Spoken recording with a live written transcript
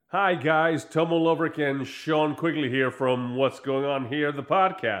Hi guys, Tomo Loverick and Sean Quigley here from What's Going On Here, the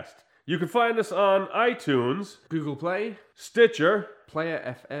podcast. You can find us on iTunes, Google Play, Stitcher,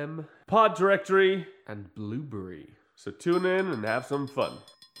 Player FM, Pod Directory, and Blueberry. so tune in and have some fun.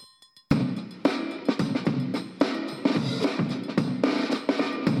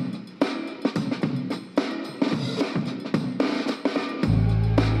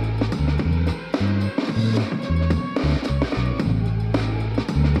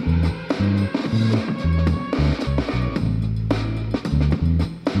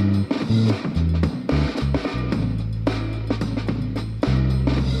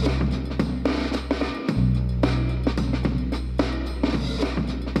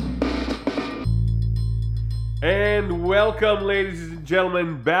 And welcome, ladies and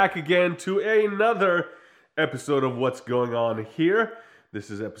gentlemen, back again to another episode of What's Going On Here. This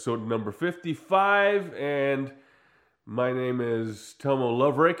is episode number 55, and my name is Tomo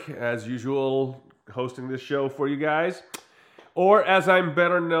Loverick, as usual, hosting this show for you guys. Or as I'm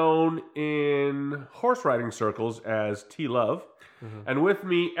better known in horse riding circles as T-Love. And with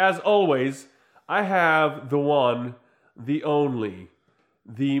me, as always, I have the one, the only,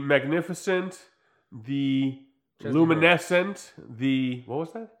 the magnificent, the Chesney luminescent, the... What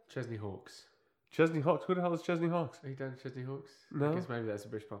was that? Chesney Hawks. Chesney Hawks? Who the hell is Chesney Hawks? Are you done Chesney Hawks? No. I guess maybe that's a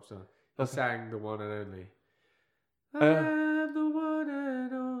British pop song. He Okay. sang the one and only. Uh, I'm the one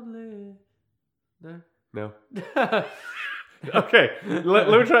and only. No? No. Okay, let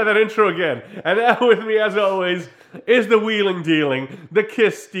me try that intro again. And now with me, as always, is the wheeling dealing, the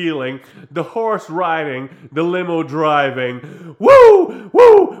kiss stealing, the horse riding, the limo driving, woo,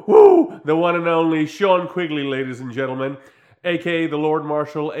 woo, woo, the one and only Sean Quigley, ladies and gentlemen, a.k.a. the Lord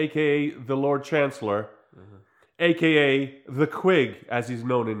Marshal, a.k.a. the Lord Chancellor, a.k.a. the Quig, as he's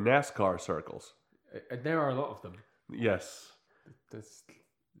known in NASCAR circles. And there are a lot of them. Yes. That's,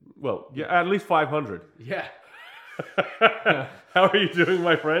 Well, yeah, at least 500. yeah. How are you doing,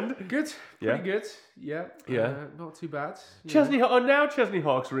 my friend? Good. Yeah? Pretty good. Yeah. Yeah. Not too bad. You Chesney, know. now Chesney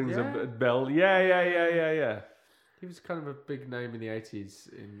Hawks rings Yeah. a bell. Yeah. He was kind of a big name in the 80s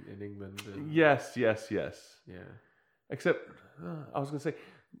in England. And, Yes. Yeah. Except, I was going to say,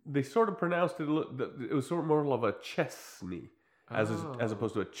 they sort of pronounced it, it was sort of more of a Chesney, as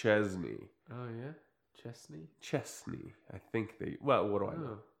opposed to a Chesney. Oh, yeah? Chesney? Chesney, I think they, well, what do I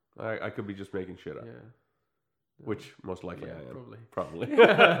know? I could be just making shit up, Yeah. which most likely Yeah, I am. probably.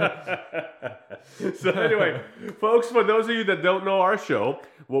 So anyway, folks, for those of you that don't know our show,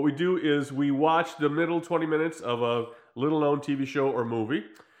 what we do is we watch the middle 20 minutes of a little-known TV show or movie.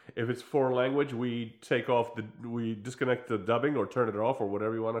 If it's foreign language, we we disconnect the dubbing or turn it off or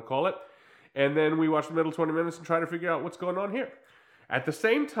whatever you want to call it. And then we watch the middle 20 minutes and try to figure out what's going on here. At the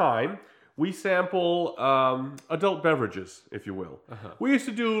same time, we sample adult beverages, if you will. We used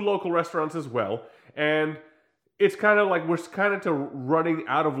to do local restaurants as well, and it's kind of like we're kind of running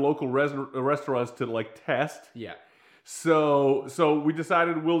out of local restaurants to like test. Yeah. So we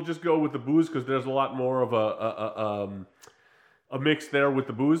decided we'll just go with the booze because there's a lot more of a mix there with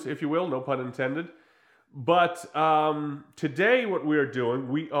the booze, if you will, no pun intended. But today what we are doing,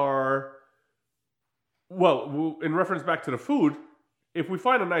 in reference back to the food, if we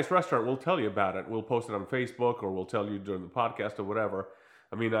find a nice restaurant, we'll tell you about it. We'll post it on Facebook or we'll tell you during the podcast or whatever.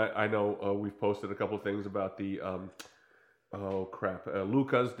 I mean, I know we've posted a couple of things about the,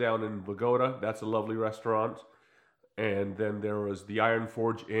 Luca's down in Bogota. That's a lovely restaurant. And then there was the Iron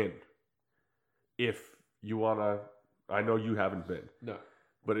Forge Inn. If you want to, I know you haven't been. No.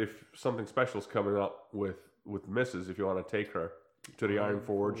 But if something special's coming up with Mrs., if you want to take her to the Iron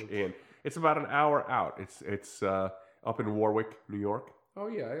Forge Inn, it's about an hour out. It's up in Warwick, New York. Oh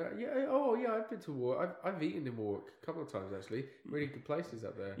yeah. Oh yeah. I've been to Warwick. I've eaten in Warwick a couple of times actually. Really good places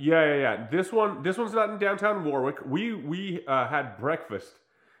up there. Yeah. This one's not in downtown Warwick. We had breakfast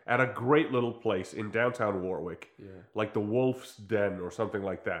at a great little place in downtown Warwick, like the Wolf's Den or something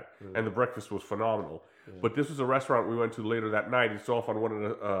like that, and the breakfast was phenomenal. Yeah. But this was a restaurant we went to later that night. It's off on one of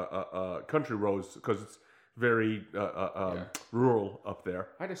the country roads because it's very rural up there.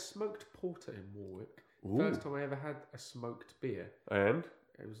 I had a smoked porter in Warwick. Ooh. First time I ever had a smoked beer. And?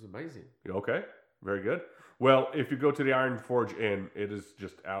 It was amazing. Okay, very good. Well, if you go to the Iron Forge Inn, it is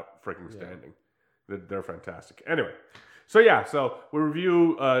just out freaking standing. They're fantastic. Anyway, so we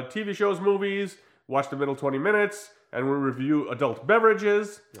review TV shows, movies, watch the middle 20 minutes, and we review adult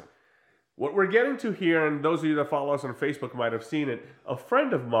beverages. Yeah. What we're getting to here, and those of you that follow us on Facebook might have seen it, a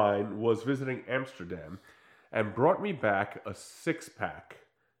friend of mine was visiting Amsterdam and brought me back a 6-pack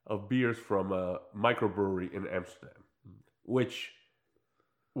of beers from a microbrewery in Amsterdam, which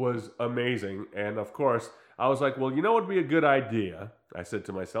was amazing. And of course, I was like, well, you know what would be a good idea? I said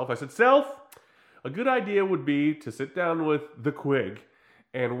to myself, Self, a good idea would be to sit down with the Quig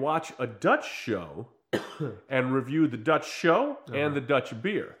and watch a Dutch show and review the Dutch show and the Dutch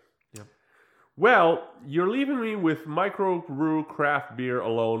beer. Yep. Well, you're leaving me with microbrew craft beer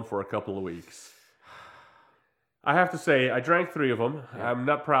alone for a couple of weeks. I have to say, I drank 3 of them. Yeah. I'm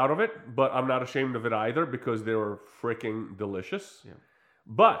not proud of it, but I'm not ashamed of it either because they were freaking delicious. Yeah.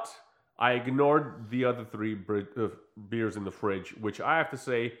 But I ignored the other 3 beers in the fridge, which I have to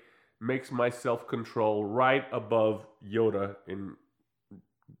say makes my self-control right above Yoda in,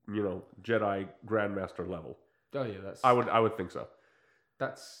 Jedi Grandmaster level. Oh yeah, that's. I would think so.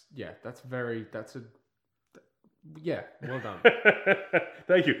 That's well done.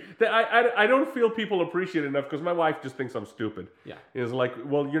 Thank you. I don't feel people appreciate it enough because my wife just thinks I'm stupid. Yeah. It's like,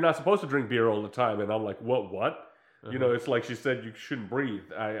 well, you're not supposed to drink beer all the time. And I'm like, what? It's like she said you shouldn't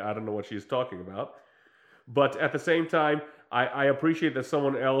breathe. I don't know what she's talking about. But at the same time, I appreciate that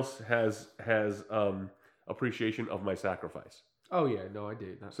someone else has appreciation of my sacrifice. Oh yeah, no, I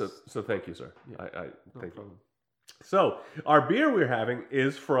do. So thank you, sir. Yeah, thank you. So our beer we're having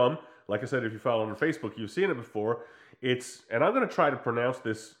is from, like I said, if you follow on Facebook, you've seen it before. And I'm going to try to pronounce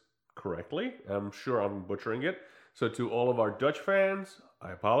this correctly. I'm sure I'm butchering it. So to all of our Dutch fans,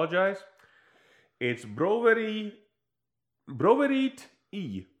 I apologize. It's Brouwerij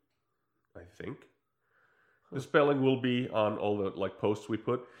E, I think. The spelling will be on all the posts we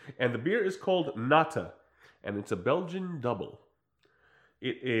put. And the beer is called Natte, and it's a Belgian double.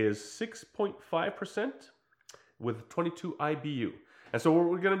 It is 6.5% with 22 IBU. And so what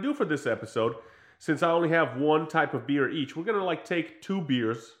we're going to do for this episode, since I only have 1 type of beer each, we're going to take 2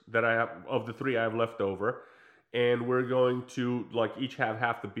 beers that I have of the 3 I have left over, and we're going to each have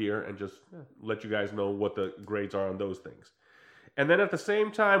half the beer and just let you guys know what the grades are on those things. And then at the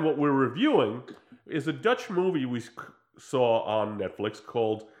same time, what we're reviewing is a Dutch movie we saw on Netflix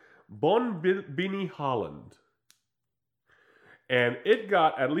called Bon Binnen Holland. And it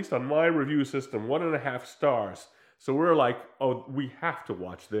got, at least on my review system, 1.5 stars. So we're like, oh, we have to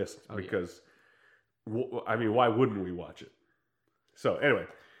watch this because, why wouldn't we watch it? So anyway,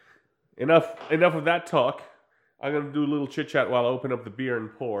 enough of that talk. I'm going to do a little chit-chat while I open up the beer and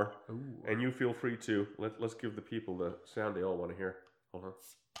pour. Ooh. And you feel free to. Let's give the people the sound they all want to hear. Hold on.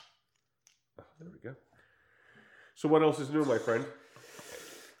 Oh, there we go. So what else is new, my friend?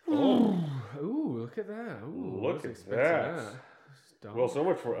 Oh. Ooh, look at that. Ooh, look at that. Well, so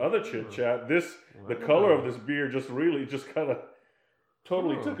much for other chit-chat. The color of this beer just kind of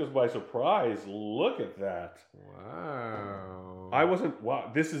totally took us by surprise. Look at that. Wow.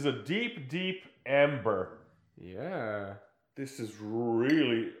 Wow, this is a deep, deep amber. Yeah. This is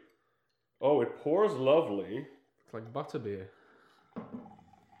really... Oh, it pours lovely. It's like butterbeer.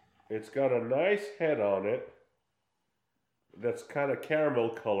 It's got a nice head on it that's kind of caramel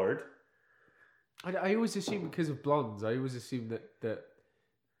colored. I always assume because of blondes, I always assume that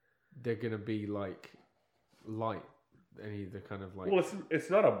they're going to be light. Any of the kind of Well,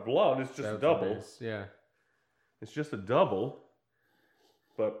 it's not a blonde, it's just a double. Yeah. It's just a double.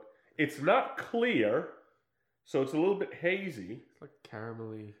 But it's not clear, so it's a little bit hazy. It's like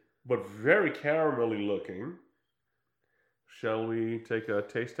caramelly. But very caramelly looking. Shall we take a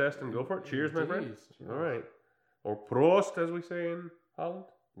taste test and go for it? Cheers, my friend. Cheers. All right. Or Proost, as we say in Holland.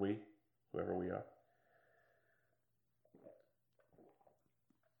 Whoever we are.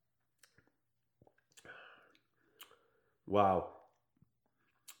 Wow.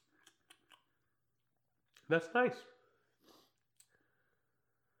 That's nice.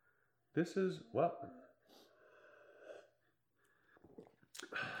 This is, well,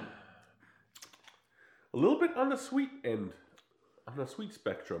 a little bit on the sweet end, on the sweet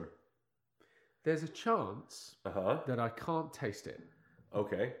spectrum. There's a chance that I can't taste it.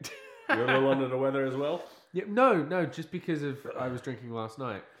 Okay. You're a little under the weather as well? Yeah, no, just because of I was drinking last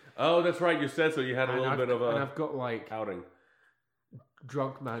night. Oh, that's right. You said so. You had a little bit of a... And I've got outing.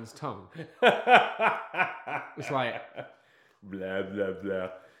 Drunk man's tongue. It's like... Blah, blah, blah.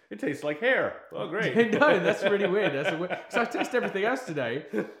 It tastes like hair. Oh, great. No, that's really weird. Because I tasted everything else today.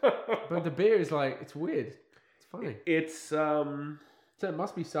 But the beer is it's weird. It's funny. It's... So it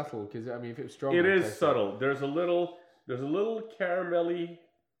must be subtle, because, if it was strong... It is subtle. There's a little caramelly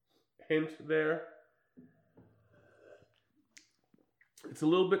hint there. It's a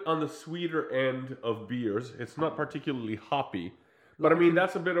little bit on the sweeter end of beers. It's not particularly hoppy. But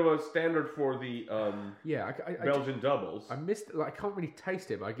that's a bit of a standard for the Belgian doubles. I missed. I can't really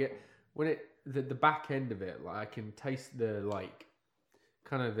taste it. But I get when the back end of it. I can taste the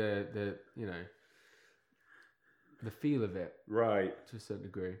kind of the the feel of it. Right. To a certain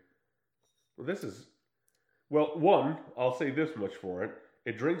degree. Well, this is Well, one, I'll say this much for it.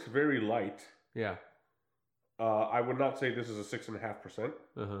 It drinks very light. Yeah. I would not say this is a 6.5%.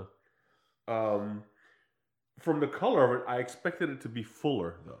 Uh-huh. From the color of it, I expected it to be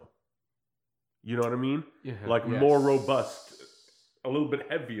fuller, though. You know what I mean? Yeah. Like more robust, a little bit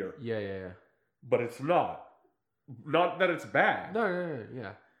heavier. Yeah. But it's not. Not that it's bad. No,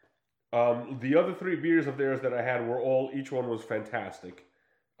 yeah. The other 3 beers of theirs that I had were each one was fantastic.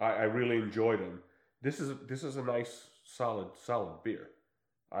 I really enjoyed them. This is a nice, solid beer.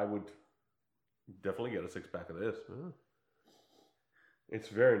 I would definitely get a 6-pack of this. Oh. It's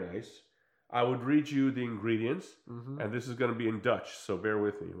very nice. I would read you the ingredients, and this is going to be in Dutch, so bear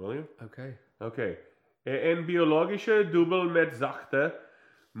with me, will you? Okay. Okay. Een biologische dubbel met zachte,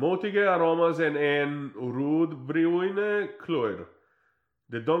 motige aroma's en een roodbruine kleur.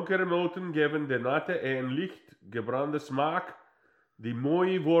 De donkere noten geven de natte en licht gebrande smaak, die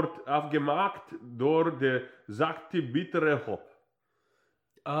mooi wordt afgemaakt door de zachte bittere hop.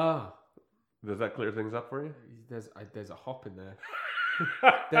 Ah. Does that clear things up for you? There's a hop in there.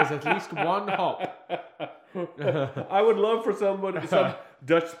 There's at least one hop. I would love for some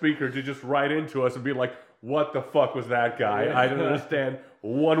Dutch speaker to just write into us and be like, what the fuck was that guy? I didn't understand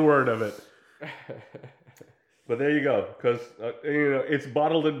one word of it. But there you go. Because, it's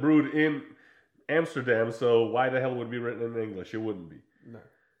bottled and brewed in Amsterdam, so why the hell would it be written in English? It wouldn't be. No.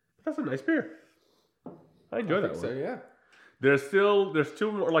 But that's a nice beer. I enjoy that one. So, yeah. There's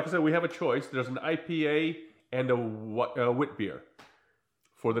 2 more. Like I said, we have a choice. There's an IPA and a wit beer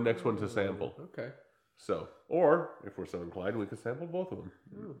for the next one to sample. Okay. So, or if we're so inclined, we could sample both of them.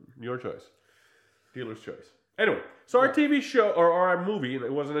 Your choice. Dealer's choice. Anyway, so our TV show, or our movie,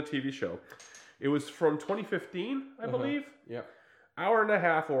 it wasn't a TV show. It was from 2015, I believe. Yeah. Hour and a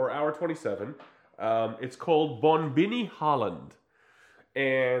half or hour 27. It's called Bonbini Holland.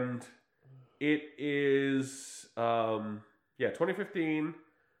 And it is, 2015,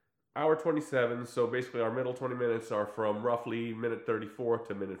 hour 27. So basically our middle 20 minutes are from roughly minute 34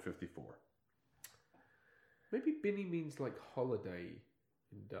 to minute 54. Maybe Binny means like holiday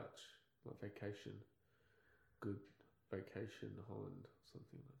in Dutch, not vacation. Good vacation, Holland,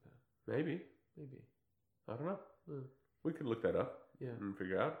 something like that. Maybe. I don't know. We could look that up and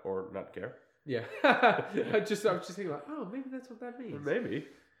figure out, or not care. Yeah. I was just thinking like, oh, maybe that's what that means. Maybe.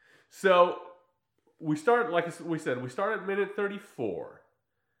 So we start, like we said, we start at minute 34.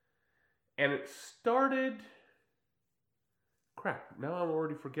 And it started... Crap, now I'm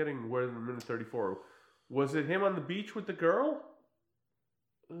already forgetting where the minute 34... Was it him on the beach with the girl?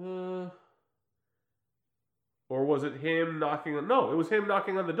 Or was it him knocking on... No, it was him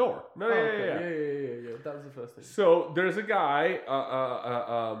knocking on the door. No, Yeah. That was the first thing. So there's a guy,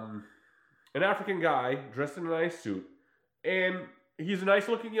 an African guy dressed in a nice suit. And he's a nice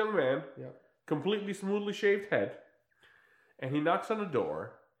looking young man. Yeah. Completely smoothly shaved head. And he knocks on the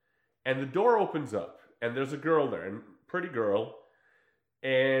door. And the door opens up. And there's a girl there. A pretty girl.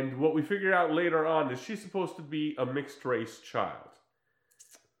 And what we figure out later on is she's supposed to be a mixed race child.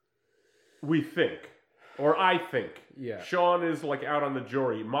 We think. Or I think. Yeah. Sean is like out on the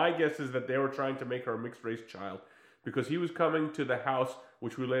jury. My guess is that they were trying to make her a mixed race child because he was coming to the house,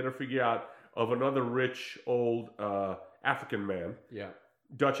 which we later figure out, of another rich old African man. Yeah.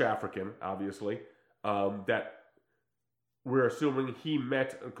 Dutch African, obviously. That we're assuming he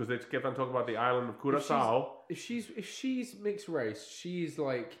met because they kept on talking about the island of Curaçao. If she's mixed race, she is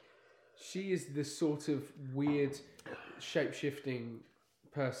this sort of weird shape-shifting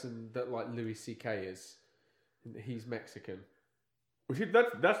person that like Louis C.K. is. He's Mexican.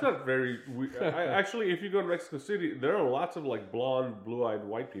 That's not very... Actually, if you go to Mexico City, there are lots of like blonde, blue-eyed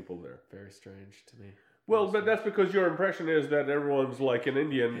white people there. Very strange to me. Well, but that's because your impression is that everyone's like an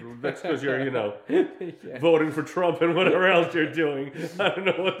Indian. That's because you're, voting for Trump and whatever else you're doing. I don't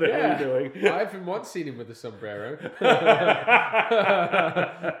know what the hell you're doing. I haven't once seen him with a sombrero.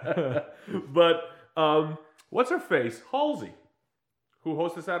 But what's her face? Halsey, who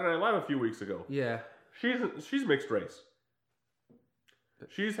hosted Saturday Night Live a few weeks ago. Yeah. She's mixed race.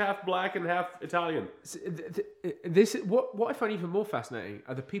 She's half black and half Italian. What I find even more fascinating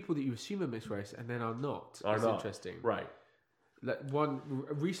are the people that you assume are mixed race and then are not. Interesting, right? Like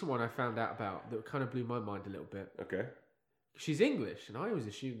a recent one I found out about that kind of blew my mind a little bit. Okay, she's English, and I always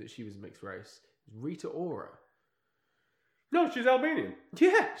assumed that she was mixed race. Rita Ora. No, she's Albanian.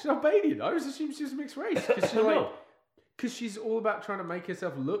 Yeah, she's Albanian. I always assumed she was mixed race because she's all about trying to make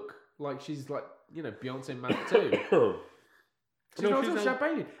herself look like she's like Beyonce Math too. She's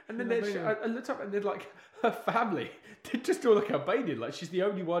Albanian. And then I looked up and they're like, her family, they just all look Albanian. Like, she's the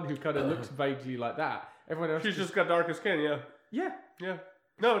only one who kind of looks vaguely like that. Everyone else... She's just got darker skin, yeah. Yeah. Yeah.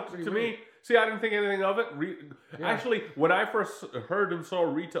 No, to me, See, I didn't think anything of it. Actually, when I first heard and saw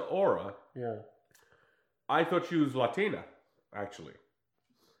Rita Ora, I thought she was Latina, actually.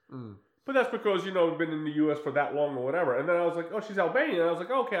 But that's because, I've been in the U.S. for that long or whatever. And then I was like, oh, she's Albanian. And I was like,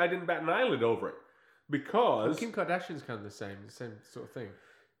 okay, I didn't bat an eyelid over it. Because... Kim Kardashian's kind of the same sort of thing.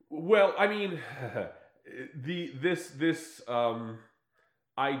 Well, I mean, this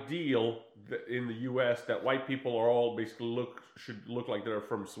ideal in the U.S. that white people are all basically should look like they're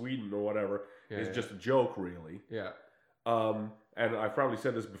from Sweden or whatever is just a joke, really. Yeah. And I've probably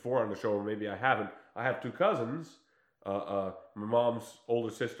said this before on the show, or maybe I haven't. I have two cousins. My mom's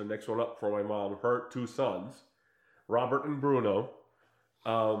older sister, next one up for my mom, her two sons, Robert and Bruno.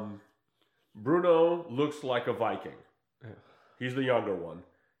 Bruno looks like a Viking. He's the younger one.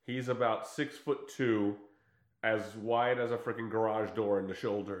 He's about 6'2", as wide as a freaking garage door in the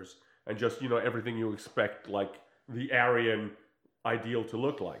shoulders, and just everything you expect like the Aryan ideal to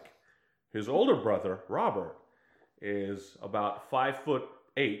look like. His older brother, Robert, is about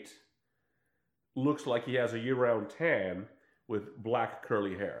 5'8", looks like he has a year-round tan with black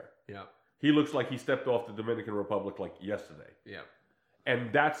curly hair. Yeah. He looks like he stepped off the Dominican Republic like yesterday. Yeah.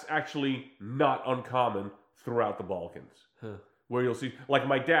 And that's actually not uncommon throughout the Balkans. Where you'll see, like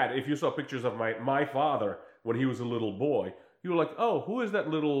my dad, if you saw pictures of my father when he was a little boy, you were like, oh, who is that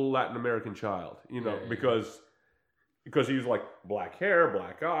little Latin American child? Because he was like black hair,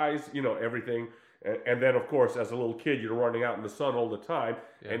 black eyes, everything. And then, of course, as a little kid, you're running out in the sun all the time.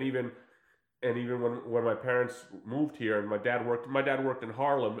 Yeah. And even when my parents moved here and my dad worked in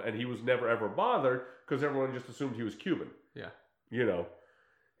Harlem, and he was never ever bothered because everyone just assumed he was Cuban. Yeah.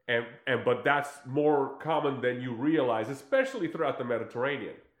 But that's more common than you realize, especially throughout the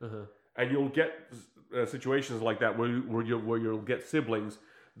Mediterranean. And you'll get situations like that where you'll get siblings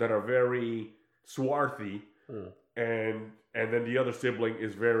that are very swarthy, and then the other sibling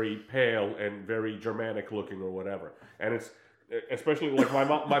is very pale and very Germanic looking or whatever. And it's especially like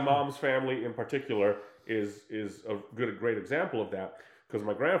my mom's family in particular is a great example of that, because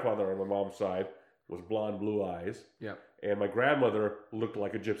my grandfather on my mom's side was blonde, blue eyes. Yeah. And my grandmother looked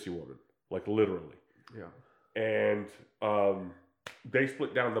like a gypsy woman, like literally. Yeah. And they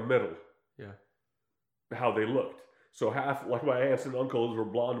split down the middle. Yeah. How they looked. So half, like my aunts and uncles, were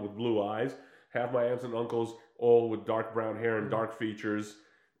blonde with blue eyes. Half my aunts and uncles all with dark brown hair and dark features.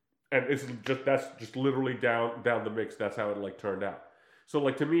 And that's just literally down the mix. That's how it turned out. So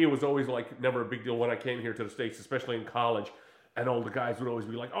to me, it was always never a big deal when I came here to the States, especially in college. And all the guys would always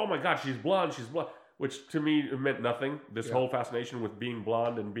be like, oh my God, she's blonde. Which to me meant nothing. This whole fascination with being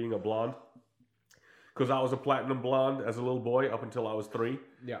blonde and being a blonde. Because I was a platinum blonde as a little boy up until I was 3.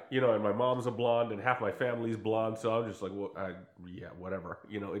 Yeah. And my mom's a blonde and half my family's blonde. So I'm just like, well, whatever.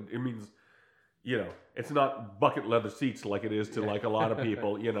 It means, it's not bucket leather seats like it is to a lot of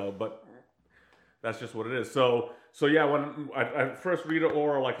people, but that's just what it is. So yeah, when I first Rita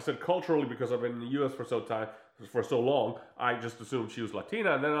Ora, like I said, culturally, because I've been in the U.S. for so long, I just assumed she was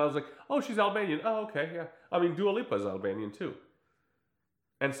Latina, and then I was like, oh, she's Albanian. Oh, okay, yeah. I mean, Dua Lipa is Albanian too.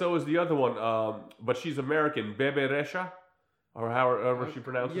 And so is the other one, but she's American, Bebe Rexha, or however she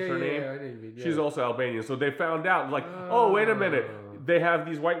pronounces her name. Yeah, I mean, yeah. She's also Albanian. So they found out, oh, wait a minute. They have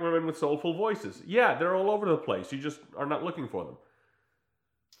these white women with soulful voices. Yeah, they're all over the place. You just are not looking for them.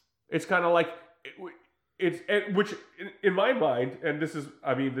 It's kind of like... which in my mind, and this is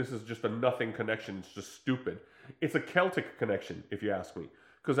just a nothing connection. It's just stupid. It's a Celtic connection, if you ask me,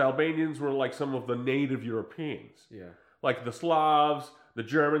 because Albanians were like some of the native Europeans. Yeah. Like the Slavs, the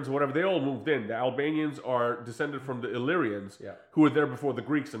Germans, whatever, they all moved in. The Albanians are descended from the Illyrians, who were there before the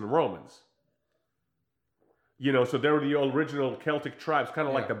Greeks and the Romans. So they were the original Celtic tribes, kind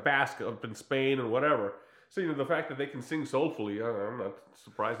of like the Basque up in Spain and whatever. So, the fact that they can sing soulfully, I'm not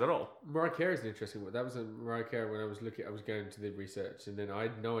surprised at all. Mariah Carey is an interesting one. That was Mariah Carey when I was going to the research, and then I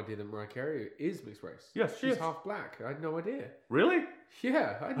had no idea that Mariah Carey is mixed race. Yes, she's half black. I had no idea. Really?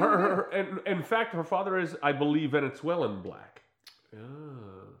 Yeah, I had no idea. And in fact, her father is, I believe, Venezuelan black.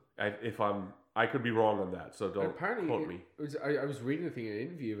 Oh. I could be wrong on that, so don't quote me. I was reading an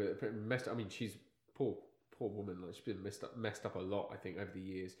interview of it messed up. I mean, she's poor woman. She's been messed up a lot, I think, over the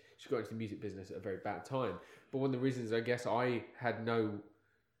years. She got into the music business at a very bad time. But one of the reasons I guess I had no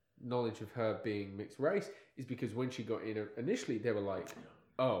knowledge of her being mixed race is because when she got in initially, they were like,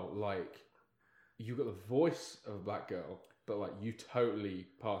 oh, you got the voice of a black girl, but you totally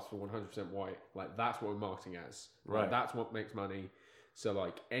pass for 100% white. That's what we're marketing as. Right. That's what makes money.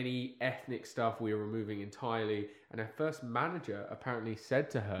 So any ethnic stuff we are removing entirely. And her first manager apparently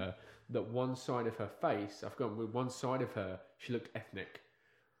said to her that one side of her face, I've gone with one side of her, she looked ethnic.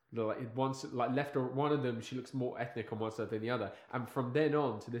 Left or one of them, she looks more ethnic on one side than the other, and from then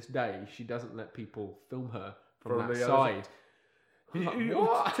on to this day, she doesn't let people film her from that side.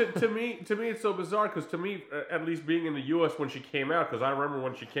 To me, it's so bizarre because to me, at least being in the U.S. when she came out, because I remember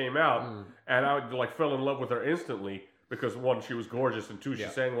when she came out, and I fell in love with her instantly because one, she was gorgeous, and two, she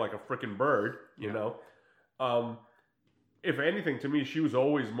sang like a freaking bird, you know. If anything, to me, she was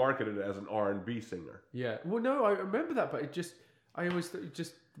always marketed as an R&B singer. Yeah, well, no, I remember that, but I always thought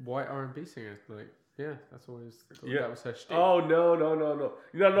just white R&B singer, that's always that was her shtick. Oh no,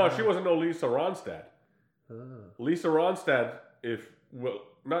 she wasn't no Lisa Ronstadt. Lisa Ronstadt,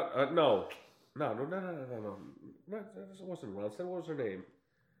 no, that wasn't Ronstadt. What was her name?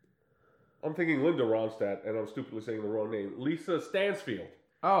 I'm thinking Linda Ronstadt, and I'm stupidly saying the wrong name. Lisa Stansfield.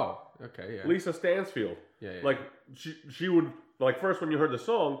 Oh, okay, yeah. Lisa Stansfield. Yeah. Like she would first when you heard the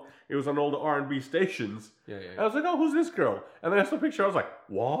song, it was on all the R&B stations. Yeah. I was like, oh, who's this girl? And then I saw a picture. I was like,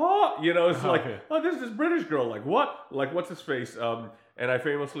 what? You know, it's this is this British girl. Like what? Like what's his face? And I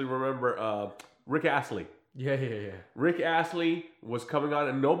famously remember Rick Astley. Yeah. Rick Astley was coming on,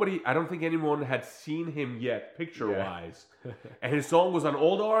 and I don't think anyone had seen him yet, picture-wise. And his song was on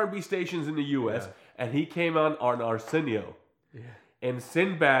all the R&B stations in the U.S., and he came on Arsenio. Yeah. And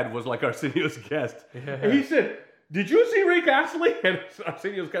Sinbad was like Arsenio's guest. Yeah. And he said, did you see Rick Astley? And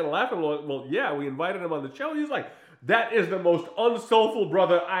Arsenio's kind of laughing. Well, yeah, we invited him on the show. He's like, that is the most unsoulful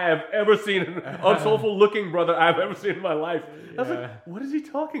brother I have ever seen. Unsoulful looking brother I've ever seen in my life. I was like, what is he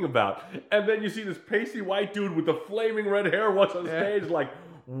talking about? And then you see this pasty white dude with the flaming red hair once on stage, like,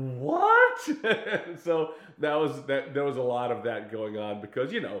 what? So there was a lot of that going on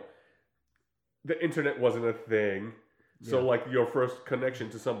because, you know, the internet wasn't a thing. So like your first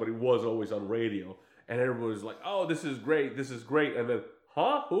connection to somebody was always on radio. And everybody was like, oh, this is great. And then,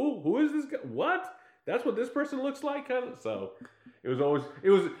 who is this guy? What? That's what this person looks like? Kind of. So it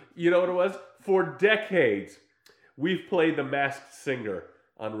was, you know what it was? For decades, we've played The Masked Singer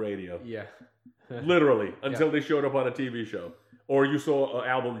on radio. Yeah. Literally, until they showed up on a TV show. Or you saw an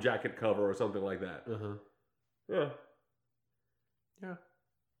album jacket cover or something like that. Yeah.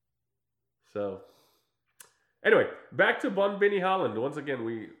 So, anyway, back to Bunbini Holland. Once again,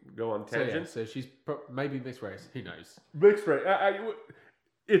 we go on tangents. So she's maybe mixed race. Who knows? Mixed race.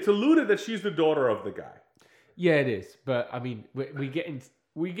 It's alluded that she's the daughter of the guy. Yeah, it is. But I mean, we get into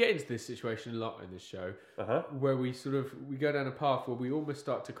this situation a lot in this show, where we go down a path where we almost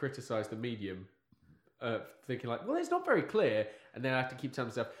start to criticize the medium, thinking like, well, it's not very clear, and then I have to keep telling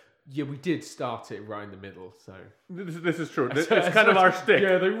myself, yeah, we did start it right in the middle, so... This is true. It's kind of our shtick.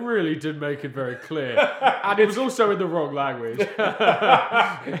 Yeah, they really did make it very clear. And it was also in the wrong language.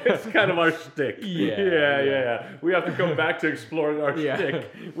 It's kind of our shtick. Yeah. We have to come back to exploring our shtick,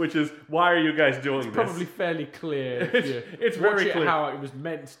 which is, why are you guys doing this? Probably fairly clear. It's very clear. How it was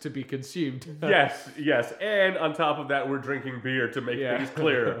meant to be consumed. Yes. And on top of that, we're drinking beer to make things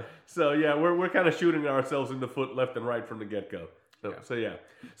clearer. So, we're kind of shooting ourselves in the foot left and right from the get-go.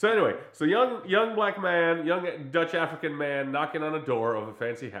 So anyway, young black man, young Dutch African man knocking on a door of a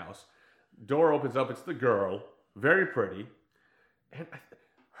fancy house. Door opens up. It's the girl, very pretty, and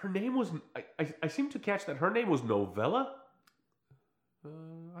her name was. I seem to catch that her name was Novella.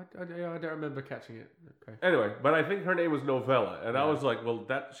 I don't remember catching it. Okay. Anyway, but I think her name was Novella, and I was like, well,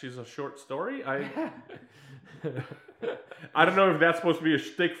 she's a short story. I don't know if that's supposed to be a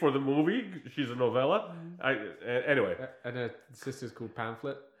shtick for the movie. She's a novella. Anyway. And her sister's called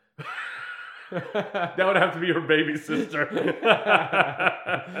Pamphlet. That would have to be her baby sister.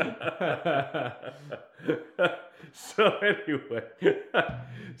 So anyway.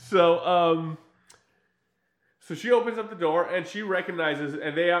 So she opens up the door and she recognizes,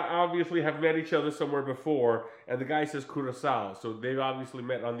 and they obviously have met each other somewhere before, and the guy says Curacao, so they've obviously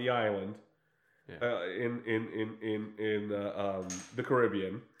met on the island. In the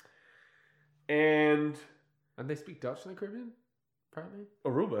Caribbean, and they speak Dutch in the Caribbean, apparently.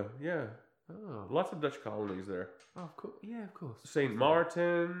 Aruba, yeah. Oh, lots of Dutch colonies there. Oh, of course, yeah, of course. Saint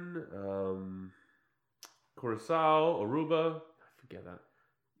Martin, Curacao, Aruba. I forget that.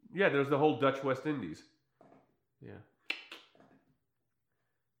 Yeah, there's the whole Dutch West Indies. Yeah.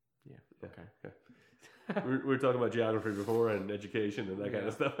 Okay. Yeah. We were talking about geography before and education and that kind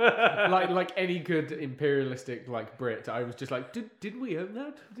of stuff. like any good imperialistic Brit, I was just like, did we own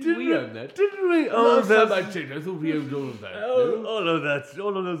that? Did we own that? Didn't we own that? I thought we owned all of that. All of that,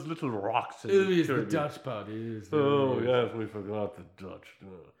 all of those little rocks. Yes, the Dutch part. Yes, we forgot the Dutch.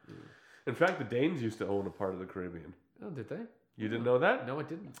 In fact, the Danes used to own a part of the Caribbean. Oh, did they? You didn't know that? No, I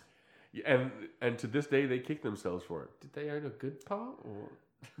didn't. And to this day, they kick themselves for it. Did they own a good part or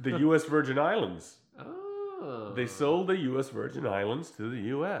the U.S. Virgin Islands? Oh, Oh. They sold the U.S. Virgin Islands to the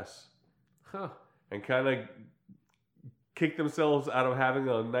U.S. Huh. And kind of kicked themselves out of having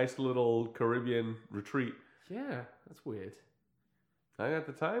a nice little Caribbean retreat. Yeah, that's weird. And at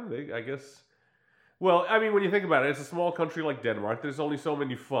the time, I guess... Well, I mean, when you think about it, it's a small country like Denmark. There's only so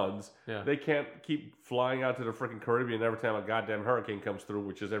many funds. Yeah. They can't keep flying out to the freaking Caribbean every time a goddamn hurricane comes through,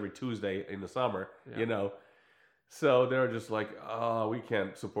 which is every Tuesday in the summer, you know. So they're just like, oh, we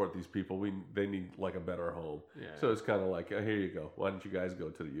can't support these people. They need like a better home. Yeah. So it's kind of like, oh, here you go. Why don't you guys go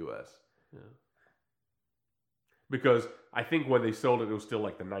to the U.S.? Yeah. Because I think when they sold it, it was still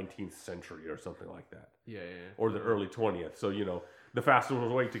like the 19th century or something like that. Yeah. Or the early 20th. So, you know, the fastest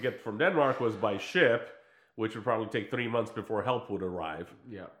way to get from Denmark was by ship, which would probably take 3 months before help would arrive.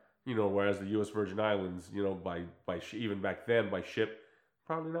 Yeah. You know, whereas the U.S. Virgin Islands, you know, even back then by ship,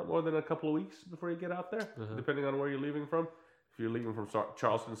 probably not more than a couple of weeks before you get out there, depending on where you're leaving from. If you're leaving from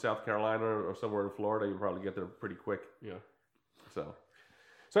Charleston, South Carolina, or somewhere in Florida, you probably get there pretty quick. Yeah. So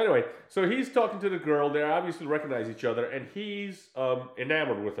anyway, so he's talking to the girl. They obviously recognize each other, and he's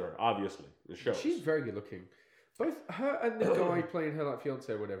enamored with her, obviously. The show. She's very good looking. Both her and the guy playing her like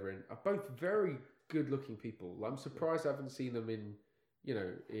fiance or whatever are both very good looking people. I'm surprised I haven't seen them in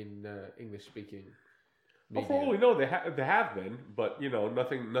English speaking. Well, for all we know, they have been, but you know,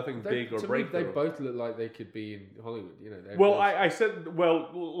 nothing big or breakthrough. They both look like they could be in Hollywood. You know. Well, I said,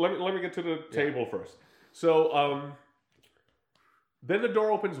 well, let me get to the table first. So, then the door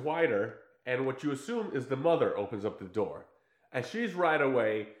opens wider, and what you assume is the mother opens up the door, and she's right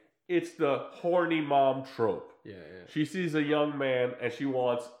away. It's the horny mom trope. Yeah. She sees a young man, and she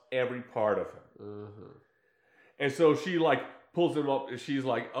wants every part of him. And so she like pulls him up. She's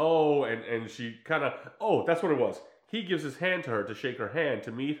like, oh, and she kind of, oh, that's what it was. He gives his hand to her to shake her hand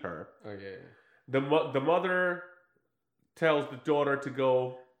to meet her. Oh yeah. The mother tells the daughter to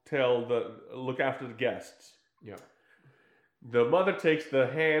go look after the guests. Yeah. The mother takes the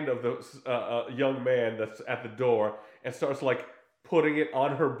hand of the young man that's at the door and starts like putting it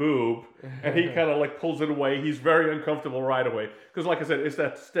on her boob, and he kind of like pulls it away. He's very uncomfortable right away because, like I said, it's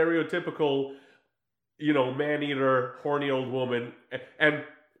that stereotypical, you know, man-eater, horny old woman. And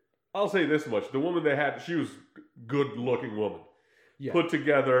I'll say this much: the woman they had, she was good-looking woman, put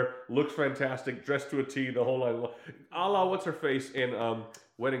together, looks fantastic, dressed to a T, the whole line. A la what's her face in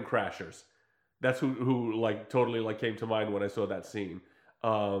Wedding Crashers. That's who like totally like came to mind when I saw that scene.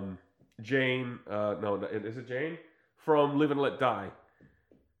 Jane, no, is it Jane? From Live and Let Die,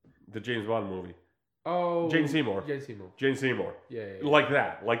 the James Bond movie. Oh, Jane Seymour. Jane Seymour. Yeah. Like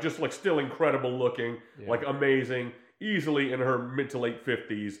that, like just like still incredible looking, like amazing, easily in her mid to late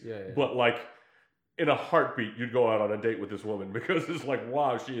 50s. Yeah. But like in a heartbeat, you'd go out on a date with this woman because it's like,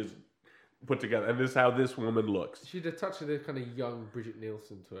 wow, she is put together, and this is how this woman looks. She had a touch of the kind of young Bridget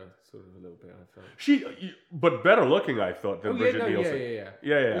Nielsen to her, sort of a little bit. I felt but better looking, I thought, than Bridget Nielsen.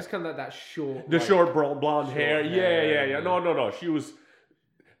 Yeah. It was kind of that short, short blonde hair. Yeah. No. She was,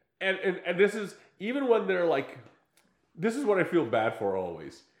 and this is even when they're like, this is what I feel bad for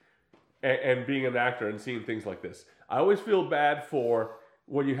always, and being an actor and seeing things like this, I always feel bad for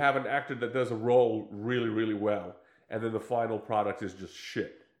when you have an actor that does a role really, really well, and then the final product is just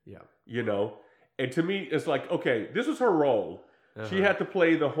shit. Yeah. You know? And to me, it's like, okay, this was her role. She had to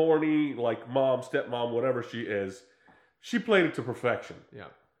play the horny, like, mom, stepmom, whatever she is. She played it to perfection. Yeah.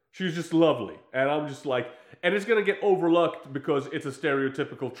 She was just lovely. And I'm just like, and it's going to get overlooked because it's a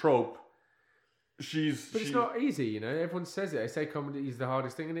stereotypical trope. But it's not easy, you know? Everyone says it. They say comedy is the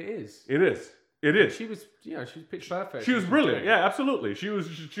hardest thing, and it is. It is. It is. She was pitch perfect. She was brilliant. Yeah, absolutely. She was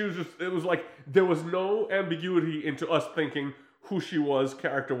just, it was like, there was no ambiguity into us thinking who she was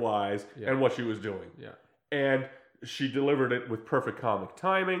character-wise and what she was doing. Yeah. And she delivered it with perfect comic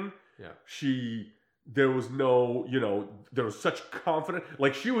timing. Yeah. There was no, you know, there was such confidence.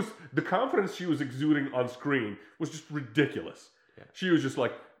 Like the confidence she was exuding on screen was just ridiculous. Yeah. She was just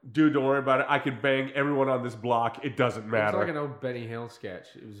like, dude, don't worry about it. I can bang everyone on this block. It doesn't matter. It was like an old Benny Hill sketch.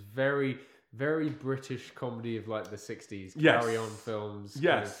 It was very... very British comedy of like the 60s. Carry on films.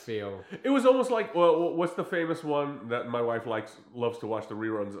 Kind of feel. It was almost like, well, what's the famous one that my wife loves to watch the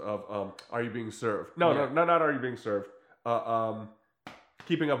reruns of? Are You Being Served? No, not Are You Being Served?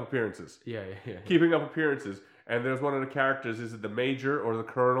 Keeping Up Appearances. Yeah. Keeping Up Appearances. And there's one of the characters, is it the major or the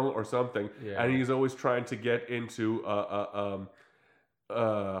colonel or something? Yeah. And he's always trying to get into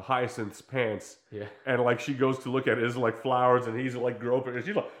Hyacinth's pants, and like she goes to look at it, it's like flowers, and he's like groping, and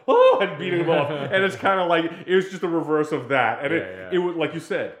she's like, oh, and beating him off, and it's kind of like it was just a reverse of that, and it was like you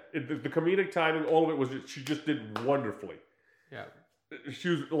said, the comedic timing, all of it was she just did wonderfully. Yeah, she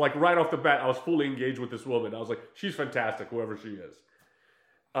was like right off the bat, I was fully engaged with this woman. I was like, she's fantastic, whoever she is.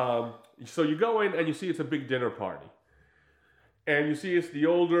 So you go in and you see it's a big dinner party. And you see it's the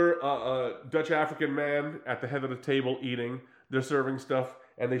older Dutch African man at the head of the table eating. They're serving stuff.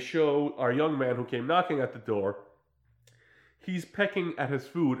 And they show our young man who came knocking at the door. He's pecking at his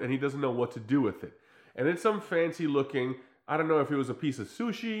food and he doesn't know what to do with it. And it's some fancy looking, I don't know if it was a piece of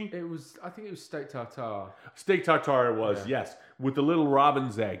sushi. I think it was steak tartare. Steak tartare it was, yes. With the little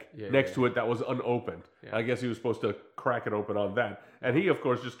robin's egg next to it that was unopened. Yeah. I guess he was supposed to crack it open on that. And he, of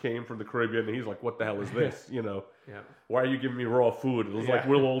course, just came from the Caribbean and he's like, what the hell is this? You know? Yeah. Why are you giving me raw food? It was like,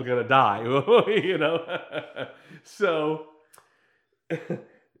 we're all going to die. You know? So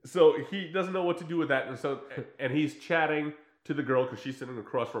he doesn't know what to do with that. And he's chatting to the girl because she's sitting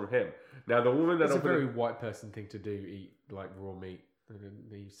across from him. Now, the woman that It's a very white person thing to do, eat like raw meat. And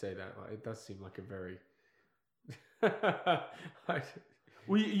then you say that, like, it does seem like a very...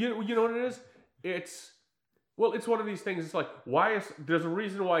 Well, you know what it is? It's one of these things. It's like, there's a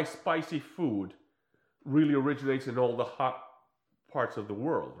reason why spicy food really originates in all the hot parts of the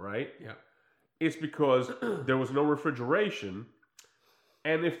world, right? Yeah. It's because there was no refrigeration,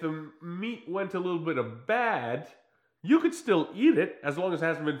 and if the meat went a little bit of bad, you could still eat it as long as it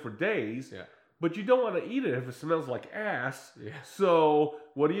hasn't been for days. Yeah. But you don't want to eat it if it smells like ass. Yeah. So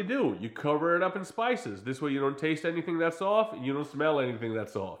what do? You cover it up in spices. This way you don't taste anything that's off, and you don't smell anything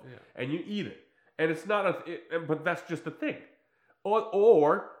that's off. Yeah. And you eat it. And it's not but that's just the thing.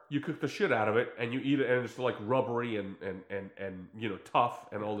 Or you cook the shit out of it and you eat it and it's like rubbery and tough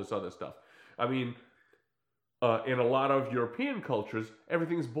and all this other stuff. I mean, in a lot of European cultures,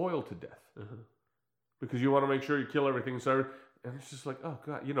 everything's boiled to death. Because you want to make sure you kill everything. So, and it's just like, oh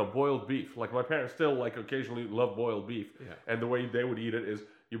God, boiled beef. Like my parents still occasionally love boiled beef. Yeah. And the way they would eat it is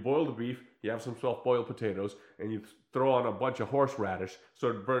you boil the beef, you have some soft-boiled potatoes, and you throw on a bunch of horseradish so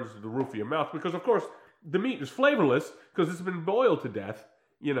it burns the roof of your mouth. Because, of course, the meat is flavorless because it's been boiled to death.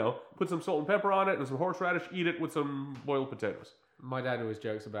 Put some salt and pepper on it and some horseradish, eat it with some boiled potatoes. My dad always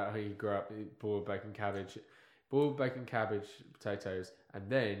jokes about how he grew up boiled bacon, cabbage, potatoes, and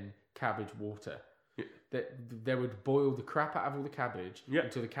then cabbage water. They would boil the crap out of all the cabbage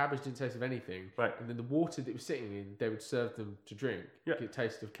until the cabbage didn't taste of anything. Right. And then the water that it was sitting in, they would serve them to drink. Get a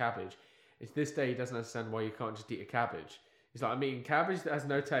taste of cabbage. It's this day he doesn't understand why you can't just eat a cabbage. He's like, I'm eating cabbage that has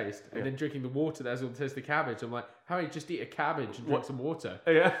no taste and then drinking the water that has all the taste of cabbage. I'm like, Harry, just eat a cabbage and drink some water.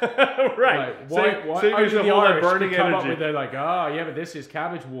 Yeah, right. Like, why only the Irish burning come up with they're like, but this is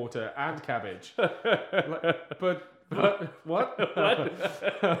cabbage water and cabbage. But what?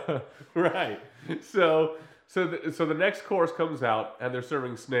 Right. So the next course comes out and they're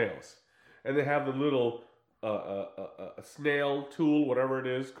serving snails, and they have the little a snail tool, whatever it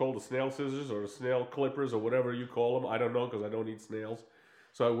is, called the snail scissors or the snail clippers or whatever you call them. I don't know because I don't eat snails,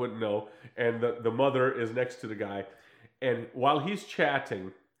 so I wouldn't know. And the mother is next to the guy, and while he's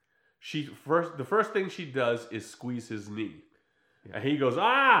chatting, the first thing she does is squeeze his knee, and he goes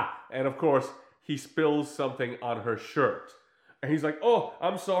and of course he spills something on her shirt. And he's like, oh,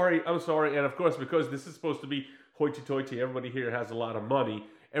 I'm sorry. And of course, because this is supposed to be hoity-toity, everybody here has a lot of money,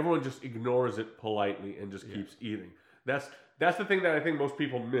 everyone just ignores it politely and just keeps eating. That's the thing that I think most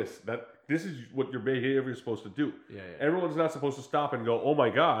people miss, that this is what your behavior is supposed to do. Everyone's not supposed to stop and go, oh my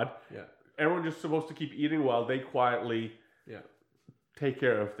God. Everyone's just supposed to keep eating while they quietly take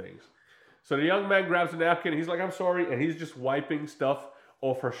care of things. So the young man grabs a napkin, he's like, I'm sorry, and he's just wiping stuff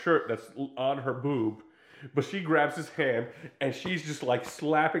off her shirt that's on her boob. But she grabs his hand and she's just like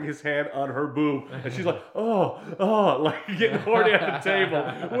slapping his hand on her boob. And she's like, oh, like getting horny at the table,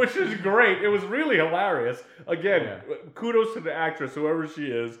 which is great. It was really hilarious. Again, kudos to the actress, whoever she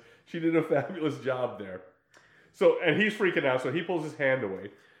is. She did a fabulous job there. So, and he's freaking out. So he pulls his hand away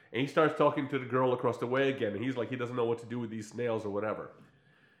and he starts talking to the girl across the way again. And he's like, he doesn't know what to do with these snails or whatever.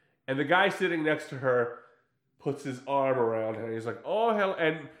 And the guy sitting next to her puts his arm around her and he's like, oh, hell.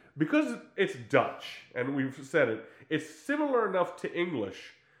 And because it's Dutch, and we've said it, it's similar enough to English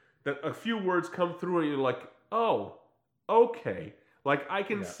that a few words come through and you're like, oh, okay. Like, I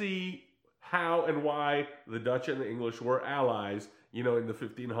can see how and why the Dutch and the English were allies, in the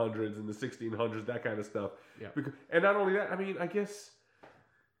 1500s and the 1600s, that kind of stuff. Yeah. And not only that, I mean, I guess,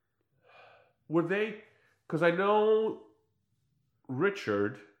 were they, because I know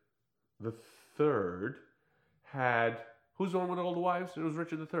Richard the Third had... Who's the one with all the wives? It was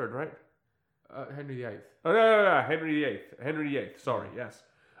Richard III, right? Henry VIII. Oh, no, Henry VIII. Henry VIII, sorry, yes.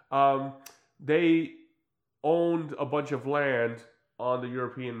 They owned a bunch of land on the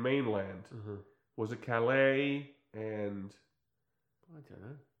European mainland. Mm-hmm. Was it Calais and... I don't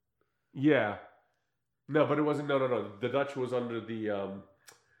know. Yeah. No, but it wasn't... No. The Dutch was under the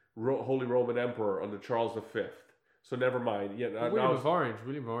Holy Roman Emperor under Charles V. So never mind. Yeah, William of Orange.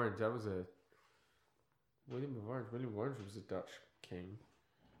 That was a William of Orange. William of Orange was a Dutch king.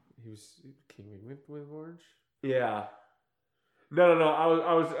 He was King William of Orange. Yeah. No.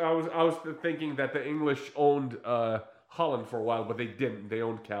 I was thinking that the English owned Holland for a while, but they didn't. They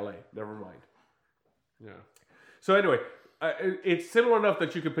owned Calais. Never mind. Yeah. So anyway, it's similar enough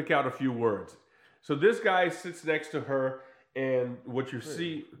that you can pick out a few words. So this guy sits next to her, and what you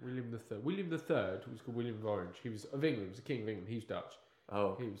see... William III. William III was called William of Orange. He was of England. He was the King of England. He was Dutch.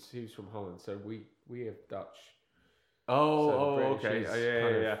 Oh. He was from Holland. So we have Dutch. Okay.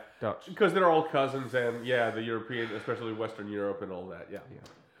 Yeah. Dutch. Because they're all cousins, and the European, especially Western Europe and all that. Yeah.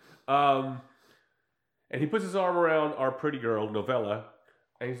 And he puts his arm around our pretty girl, Novella,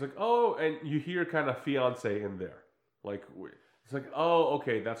 and he's like, oh, and you hear kind of fiance in there. Like, it's like, oh,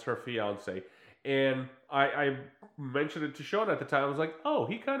 okay, that's her fiance. And I mentioned it to Sean at the time. I was like, oh,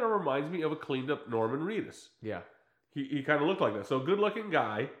 he kind of reminds me of a cleaned up Norman Reedus. Yeah. He kind of looked like that. So good looking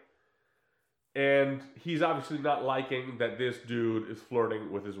guy. And he's obviously not liking that this dude is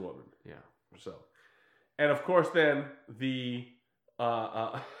flirting with his woman. Yeah. So, and of course then the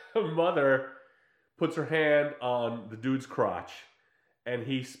mother puts her hand on the dude's crotch. And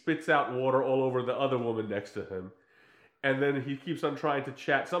he spits out water all over the other woman next to him. And then he keeps on trying to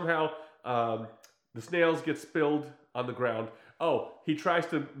chat. Somehow, the snails get spilled on the ground. Oh, he tries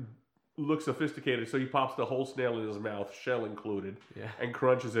to look sophisticated, so he pops the whole snail in his mouth, shell included, and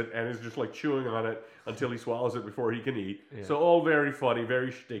crunches it, and is just like chewing on it until he swallows it before he can eat. Yeah. So all very funny,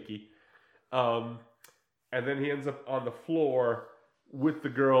 very shticky. And then he ends up on the floor with the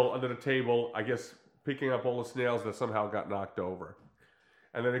girl under the table, I guess picking up all the snails that somehow got knocked over.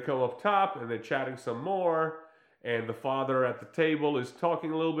 And then they come up top, and they're chatting some more. And the father at the table is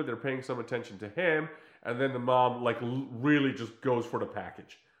talking a little bit. They're paying some attention to him. And then the mom, like, really just goes for the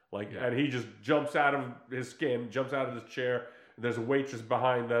package. And he just jumps out of his skin, jumps out of his chair. There's a waitress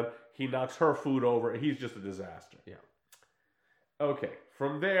behind them. He knocks her food over. He's just a disaster. Yeah. Okay.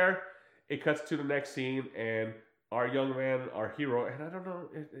 From there, it cuts to the next scene. And our young man, our hero, and I don't know,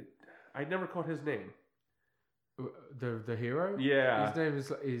 I never caught his name. The hero? Yeah. His name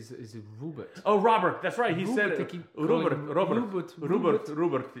is Robert. Oh, Robert. That's right. He said it. Robert.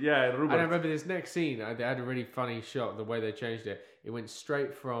 Yeah, Robert. And I remember this next scene. They had a really funny shot. The way they changed it. It went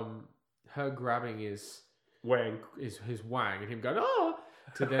straight from her grabbing his wang, his wang, and him going, oh,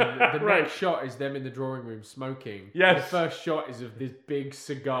 to then the next shot is them in the drawing room smoking. Yes. The first shot is of this big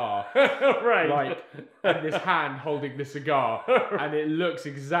cigar. Right. Like, and this hand holding the cigar. And it looks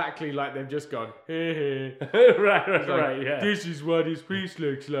exactly like they've just gone, hey. Right, yeah. This is what his piece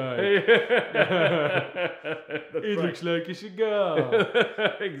looks like. It looks like a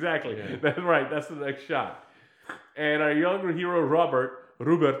cigar. Exactly. Yeah. That's right. That's the next shot. And our younger hero, Robert,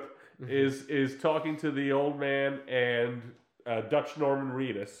 is talking to the old man and Dutch Norman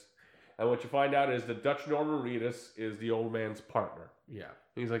Reedus. And what you find out is that Dutch Norman Reedus is the old man's partner. Yeah.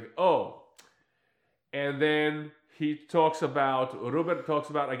 And he's like, oh. And then Robert talks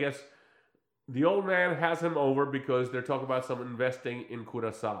about, I guess, the old man has him over because they're talking about some investing in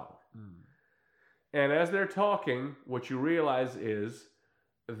Curacao. Mm. And as they're talking, what you realize is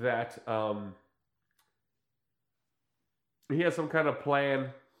that he has some kind of plan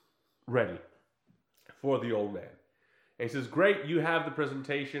ready for the old man. And he says, great, you have the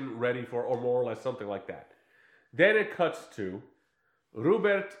presentation ready for, or more or less something like that. Then it cuts to,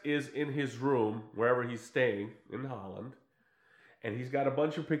 Robert is in his room, wherever he's staying, in Holland. And he's got a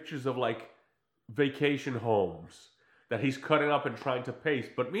bunch of pictures of, like, vacation homes that he's cutting up and trying to paste.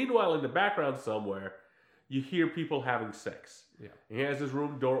 But meanwhile, in the background somewhere, you hear people having sex. Yeah. And he has his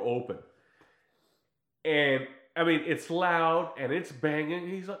room door open. And, I mean, it's loud and it's banging.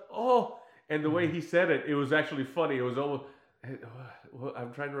 And he's like, oh. And the way he said it, it was actually funny. It was almost,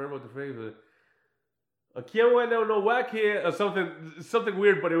 I'm trying to remember what the phrase was. Or something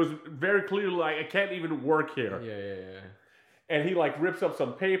weird, but it was very clearly like, I can't even work here. Yeah. And he like rips up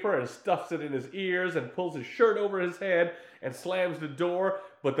some paper and stuffs it in his ears and pulls his shirt over his head and slams the door.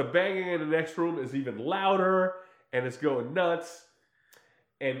 But the banging in the next room is even louder and it's going nuts.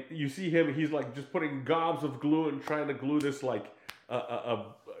 And you see him, he's like just putting gobs of glue and trying to glue this like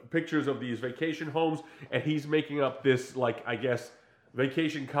pictures of these vacation homes. And he's making up this like, I guess,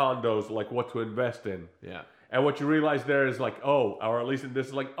 vacation condos, like what to invest in. Yeah. And what you realize there is like, oh, or at least in this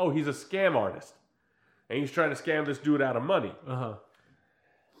is like, oh, he's a scam artist. And he's trying to scam this dude out of money. Uh-huh.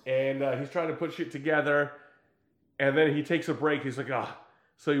 And he's trying to put shit together. And then he takes a break. He's like, ah.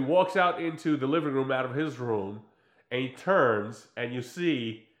 So he walks out into the living room out of his room. And he turns and you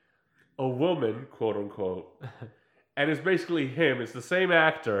see a woman, quote unquote. And it's basically him. It's the same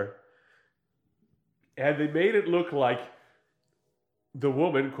actor. And they made it look like the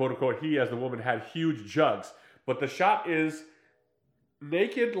woman, quote unquote, he as the woman had huge jugs. But the shot is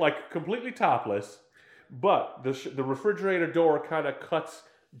naked, like completely topless. But the refrigerator door kind of cuts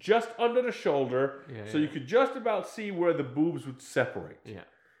just under the shoulder. So you could just about see where the boobs would separate. Yeah.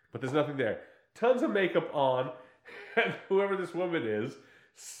 But there's nothing there. Tons of makeup on. And whoever this woman is,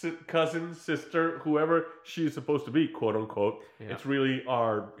 cousin, sister, whoever she's supposed to be, quote unquote, it's really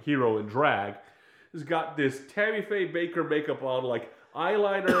our hero in drag, has got this Tammy Faye Baker makeup on, like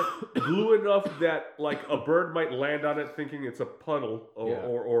eyeliner glue enough that like a bird might land on it thinking it's a puddle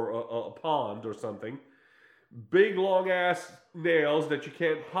or a pond or something. Big long ass nails that you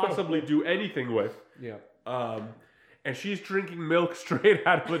can't possibly do anything with. Yeah. And she's drinking milk straight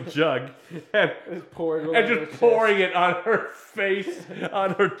out of a jug and just pouring it on her face,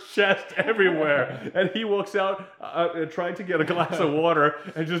 on her chest, everywhere. And he walks out trying to get a glass of water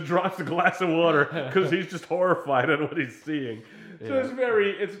and just drops a glass of water because he's just horrified at what he's seeing. So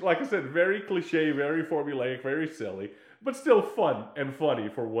it's like I said, very cliche, very formulaic, very silly, but still fun and funny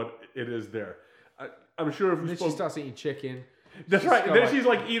for what it is there. I'm sure if we she starts eating chicken. That's right. And then she's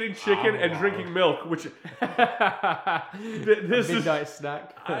like eating chicken and drinking milk, which this midnight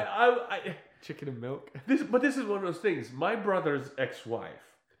snack. Chicken and milk. But this is one of those things. My brother's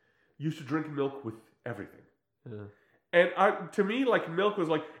ex-wife used to drink milk with everything, and to me, like milk was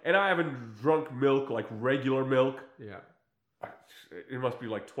like. And I haven't drunk milk like regular milk. Yeah, it must be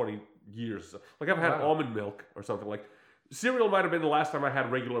like 20 years. Like I've had almond milk or something like. Cereal might have been the last time I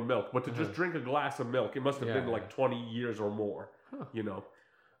had regular milk, but to just drink a glass of milk, it must have been like 20 years or more, you know.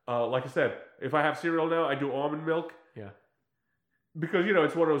 Like I said, if I have cereal now, I do almond milk. Yeah. Because, you know,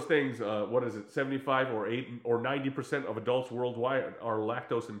 it's one of those things, what is it, 75 or 8 or 90% of adults worldwide are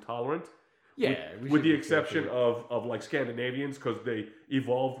lactose intolerant. Yeah. With the exception of like Scandinavians, because they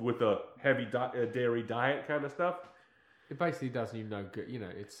evolved with a heavy dairy diet kind of stuff. It basically doesn't even know good. You know,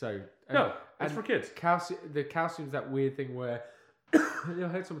 it's so... No, it's for kids. The calcium's that weird thing where... I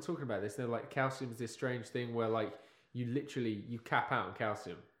heard someone talking about this. They're like, calcium's this strange thing where, like, you cap out on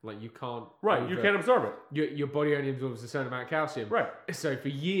calcium. Like, you can't... Right, you can't absorb it. Your body only absorbs a certain amount of calcium. Right. So for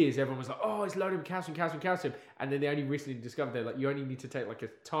years, everyone was like, oh, it's loaded with calcium. And then they only recently discovered that, like, you only need to take, like, a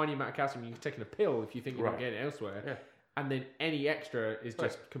tiny amount of calcium. You can take in a pill if you think you're not getting it elsewhere. Yeah. And then any extra is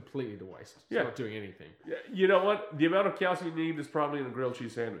just completely the waste. It's not doing anything. You know what? The amount of calcium you need is probably in a grilled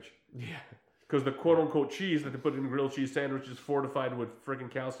cheese sandwich. Yeah. Because the quote-unquote cheese that they put in a grilled cheese sandwich is fortified with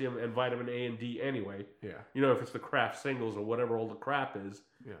freaking calcium and vitamin A and D anyway. Yeah. You know, if it's the Kraft singles or whatever all the crap is.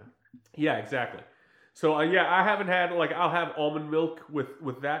 Yeah. Yeah, exactly. So, I haven't had, like, I'll have almond milk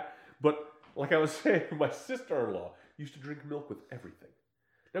with that. But, like I was saying, my sister-in-law used to drink milk with everything.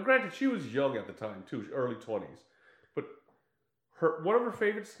 Now, granted, she was young at the time, too, early 20s. One of her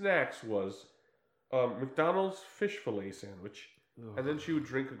favorite snacks was McDonald's fish fillet sandwich, and then she would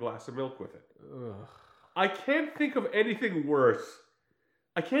drink a glass of milk with it. Ugh. I can't think of anything worse.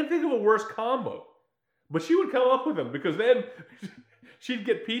 I can't think of a worse combo. But she would come up with them, because then she'd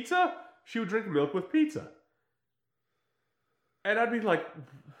get pizza, she would drink milk with pizza. And I'd be like,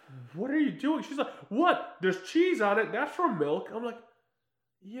 what are you doing? She's like, what? There's cheese on it, that's from milk. I'm like,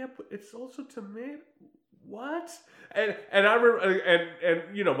 yeah, but it's also tomato. What? And I remember,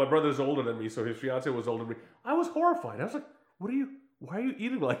 and you know, my brother's older than me, so his fiance was older than me. I was horrified. I was like, why are you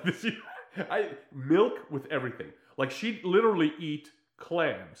eating like this? Milk with everything. Like, she'd literally eat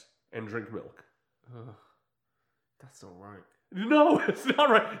clams and drink milk. Ugh. That's not right. No, it's not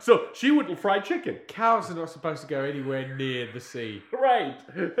right. So she would fry chicken. Cows are not supposed to go anywhere near the sea. Right.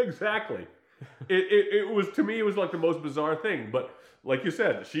 Exactly. It was, to me, it was like the most bizarre thing. But like you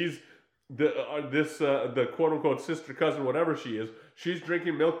said, she's... the quote unquote sister cousin, whatever she is, she's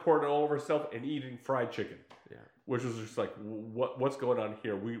drinking milk, pouring it all over herself, and eating fried chicken. Yeah, which was just like, what's going on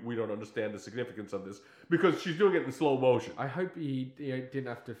here? We don't understand the significance of this because she's doing it in slow motion. I hope he didn't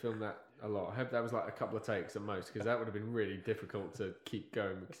have to film that a lot. I hope that was like a couple of takes at most, because that would have been really difficult to keep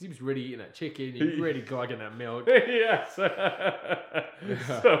going, because he was really eating that chicken, he was really glugging that milk. Yes.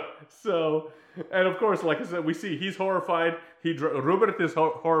 So, and of course, like I said, we see he's horrified. Robert is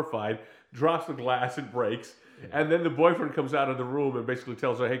horrified. Drops the glass, it breaks, and then the boyfriend comes out of the room and basically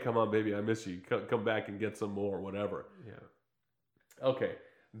tells her, "Hey, come on, baby, I miss you. Come back and get some more, whatever." Yeah. Okay.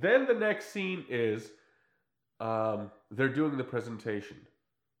 Then the next scene is, they're doing the presentation,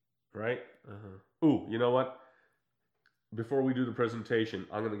 right? Ooh, you know what? Before we do the presentation,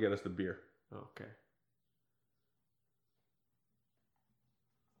 I'm gonna get us the beer. Okay.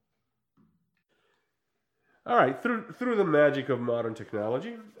 All right, through the magic of modern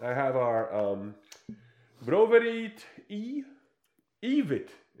technology, I have our Broveri Evit.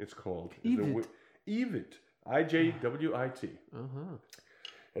 It's called. Evit. Ijwit. IJWIT.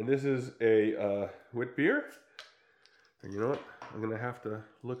 And this is a wit beer. And you know what? I'm going to have to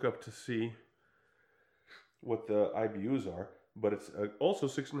look up to see what the IBUs are. But it's also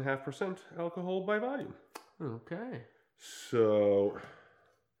 6.5% alcohol by volume. Okay. So,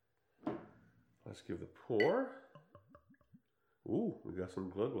 let's give the pour. Ooh, we got some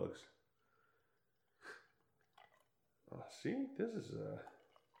glug glugs. See, this is there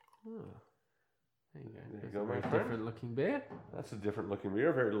you go. There you That's go, a my very friend. different looking beer. That's a different looking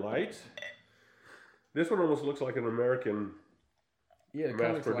beer, very light. This one almost looks like an American Yeah,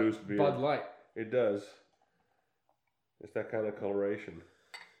 mass-produced beer. Bud Light. It does. It's that kind of coloration.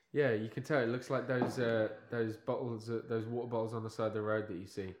 Yeah, you can tell. It looks like those bottles, those water bottles on the side of the road that you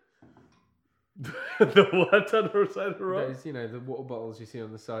see. The what on the side of the road? Those, the water bottles you see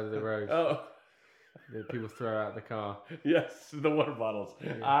on the side of the road. Oh. That people throw out of the car. Yes, the water bottles.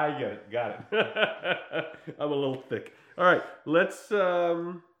 Yeah. I get it. Got it. I'm a little thick. All right, let's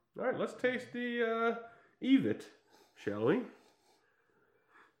taste the Ijwit, shall we?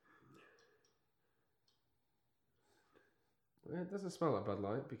 It doesn't smell like Bud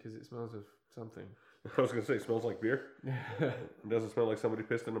Light because it smells of something. I was going to say, it smells like beer. It doesn't smell like somebody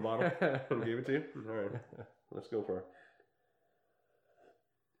pissed in a bottle and gave it to you. All right, let's go for it.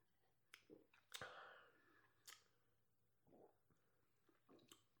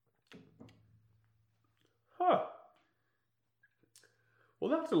 Huh. Well,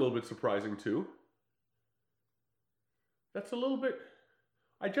 that's a little bit surprising too. That's a little bit.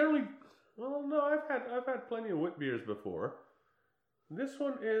 I've had plenty of wit beers before. This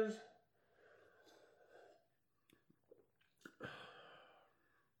one is.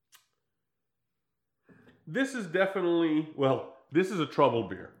 This is definitely, this is a trouble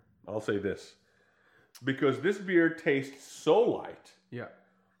beer. I'll say this. Because this beer tastes so light. Yeah.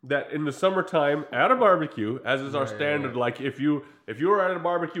 That in the summertime at a barbecue, as is our standard, like if you were at a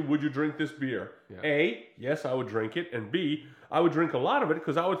barbecue, would you drink this beer? Yeah. A, yes, I would drink it, and B, I would drink a lot of it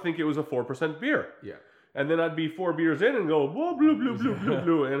because I would think it was a 4% beer. Yeah. And then I'd be 4 beers in and go, whoa, blue, blue, blue, blue,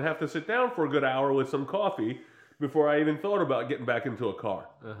 blue, and have to sit down for a good hour with some coffee before I even thought about getting back into a car.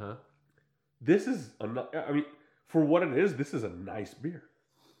 Uh-huh. This is, for what it is, this is a nice beer.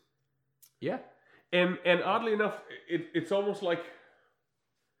 Yeah. And oddly enough, it's almost like,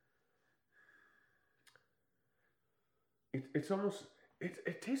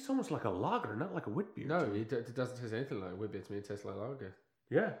 it tastes almost like a lager, not like a wit beer. No, it doesn't taste anything like wit beer to me. It tastes like lager.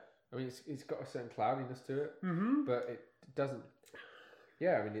 Yeah. I mean, it's got a certain cloudiness to it, Mm-hmm. but it doesn't.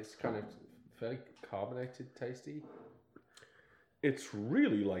 Yeah, I mean, it's kind of fairly carbonated, tasty. It's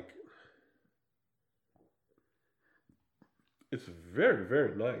really like, it's very,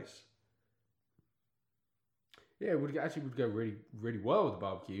 very nice. Yeah, it would go really, really well with a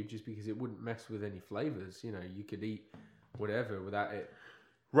barbecue, just because it wouldn't mess with any flavors. You could eat whatever without it.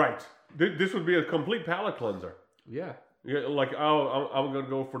 Right. This would be a complete palate cleanser. Yeah. Yeah, like, I'm going to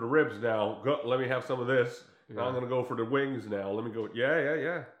go for the ribs now. Let me have some of this. Yeah. I'm going to go for the wings now. Let me go.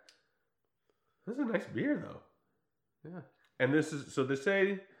 Yeah. This is a nice beer, though. Yeah. And this is, so they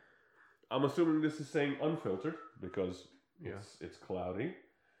say, I'm assuming this is saying unfiltered because it's cloudy.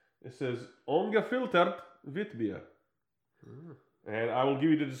 It says, ongefilterd witbier. Mm. And I will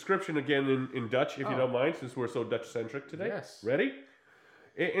give you the description again in Dutch, if you don't mind, since we're so Dutch-centric today. Yes. Ready?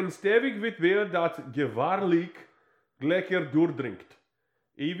 Een stevig witbier dat gevaarlijk lekker doordrinkt.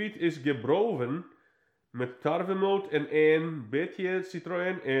 Ijwit is gebrouwen met tarwemout en een beetje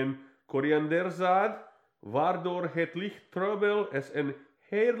citroen en korianderzaad, waardoor het licht troebel is en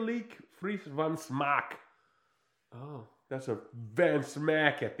heerlijk fris van smaak. Oh. That's a van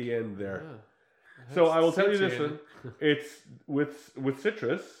smack at the end there. Yeah. So I will tell you this Citrus. one. It's with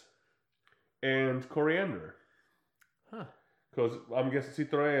citrus and coriander. Huh. Because I'm guessing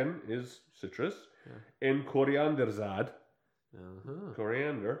citroen is citrus. Yeah. And korianderzaad, Uh-huh.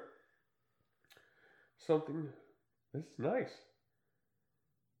 coriander. Something. This is nice.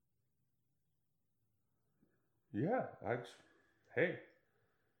 Yeah, hey.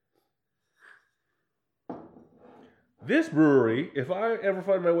 This brewery, if I ever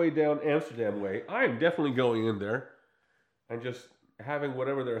find my way down Amsterdam way, I am definitely going in there and just having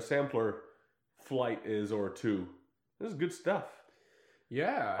whatever their sampler flight is or two. This is good stuff.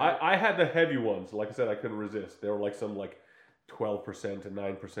 Yeah. I had the heavy ones. Like I said, I couldn't resist. They were like some 12% and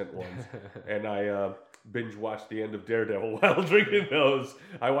 9% ones. And I binge watched the end of Daredevil while drinking those.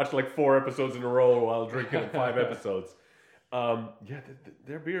 I watched 4 episodes in a row while drinking 5 episodes.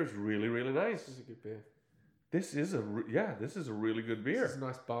 Their beer is really, really nice. This is a good beer. This is a really good beer. This is a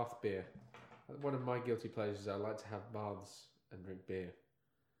nice bath beer. One of my guilty pleasures, I like to have baths and drink beer.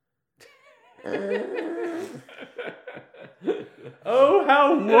 Oh,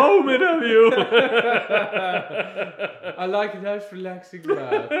 how woman of you! I like a nice relaxing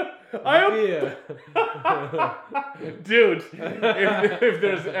laugh. Dude, if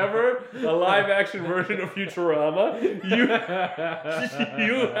there's ever a live action version of Futurama, you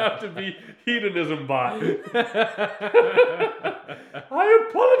have to be Hedonism Bot. I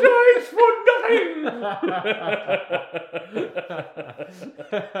apologize for nothing.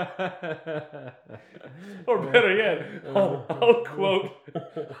 Or better yet, I'll quote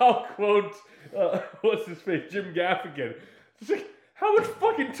what's his face, Jim Gaffigan. It's like, how much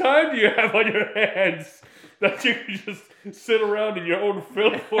fucking time do you have on your hands that you can just sit around in your own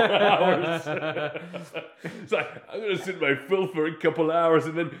filth for hours? It's like, I'm going to sit in my filth for a couple hours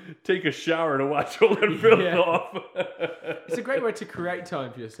and then take a shower to wash all that filth off. It's a great way to create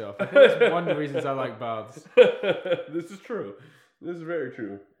time for yourself. I think that's one of the reasons I like baths. This is true. This is very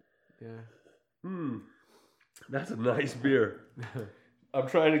true. Yeah. That's a nice beer. I'm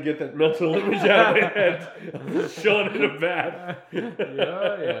trying to get that mental image out of my head of Sean in a bath.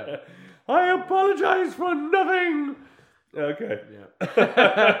 Yeah. I apologize for nothing. Okay. Yeah.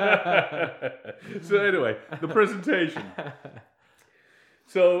 So anyway, the presentation.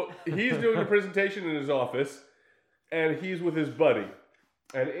 So he's doing the presentation in his office, and he's with his buddy.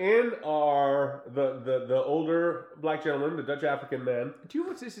 And in are the older black gentleman, the Dutch African man. Do you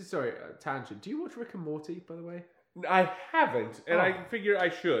watch this? Sorry, tangent. Do you watch Rick and Morty, by the way? I haven't, and I figure I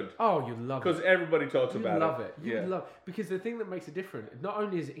should. Oh, you love it. Because everybody talks about it. You love it. You love it. Because the thing that makes it different, not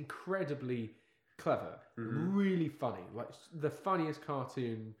only is it incredibly clever, really funny, like the funniest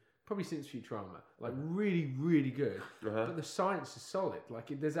cartoon probably since Futurama, like really, really good. But the science is solid. Like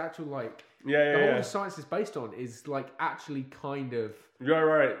there's actual like the whole science is based on is like actually kind of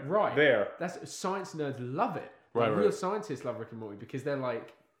right there. That's science nerds love it. Like real scientists love Rick and Morty because they're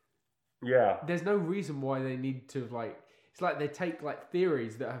like. Yeah. There's no reason why they need to like. It's like they take like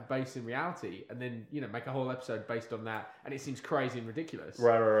theories that have base in reality and then make a whole episode based on that, and it seems crazy and ridiculous.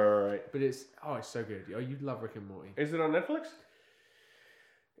 Right. But it's so good. Oh, you'd love Rick and Morty. Is it on Netflix?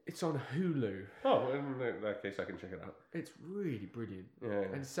 It's on Hulu. Oh, in that case, I can check it out. It's really brilliant. Yeah.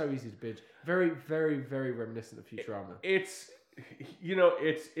 And it's so easy to binge. Very, very, very reminiscent of Futurama. It's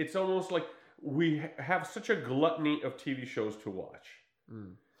almost like we have such a gluttony of TV shows to watch.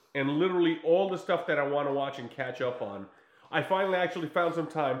 And literally all the stuff that I want to watch and catch up on. I finally actually found some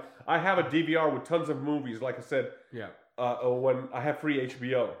time. I have a DVR with tons of movies, like I said. Yeah. When I have free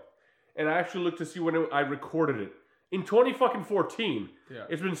HBO. And I actually looked to see when I recorded it. In 2014. Yeah.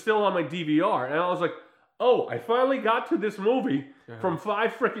 It's been still on my DVR. And I was like, oh, I finally got to this movie from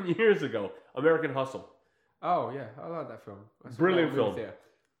 5 freaking years ago. American Hustle. Oh, yeah. I like that film. Brilliant film.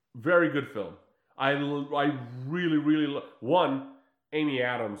 Very good film. I really, really love... One... Amy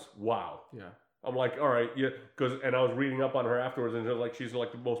Adams, wow. Yeah. I'm like, all right, yeah, and I was reading up on her afterwards, and she's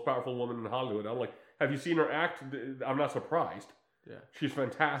like the most powerful woman in Hollywood. I'm like, have you seen her act? I'm not surprised. Yeah. She's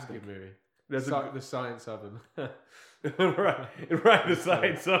fantastic. Good movie. There's the Science Oven. right, the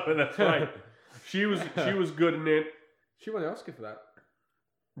Science Oven. That's right. She was good in it. She won the Oscar for that.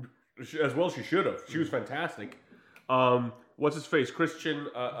 As well, she should have. She was fantastic. What's his face? Christian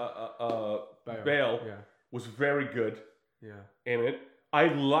Bale was very good. Yeah. In it. I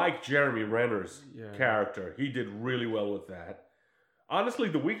like Jeremy Renner's character. He did really well with that. Honestly,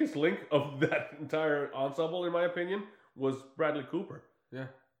 the weakest link of that entire ensemble, in my opinion, was Bradley Cooper. Yeah.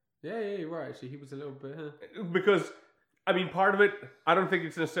 Yeah, you're right. Actually, he was a little bit... Because, I mean, part of it, I don't think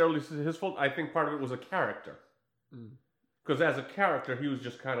it's necessarily his fault. I think part of it was a character. Because as a character, he was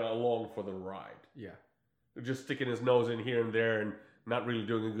just kind of along for the ride. Yeah. Just sticking his nose in here and there and not really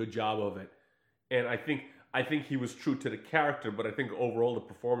doing a good job of it. And I think he was true to the character, but I think overall the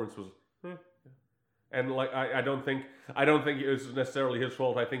performance was, and like I don't think it was necessarily his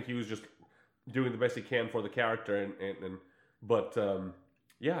fault. I think he was just doing the best he can for the character, but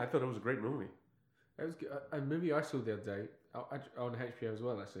I thought it was a great movie. It was a movie I saw the other day on HBO as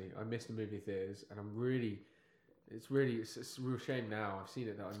well. Actually, I missed the movie theaters, and it's a real shame now. I've seen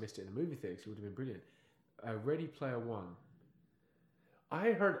it that I missed it in the movie theaters. It would have been brilliant. Ready Player One.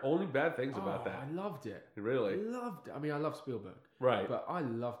 I heard only bad things about that. I loved it. Really? I loved it. I mean, I love Spielberg. Right. But I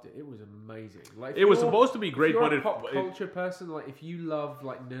loved it. It was amazing. Like, it was supposed to be great, but if you're a pop culture person, like if you love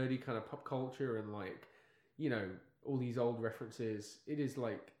like nerdy kind of pop culture and like, all these old references, it is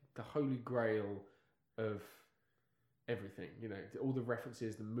like the holy grail of everything. All the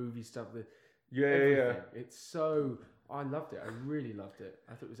references, the movie stuff, everything. It's so... I loved it. I really loved it.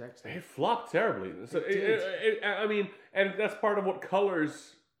 I thought it was excellent. It flopped terribly. So I mean, and that's part of what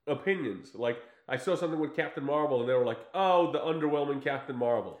colors opinions. Like, I saw something with Captain Marvel, and they were like, "Oh, the underwhelming Captain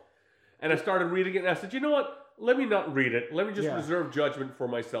Marvel," And I started reading it, and I said, you know what? Let me not read it. Let me just reserve judgment for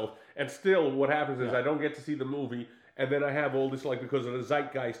myself. And still, what happens is I don't get to see the movie, and then I have all this, like, because of the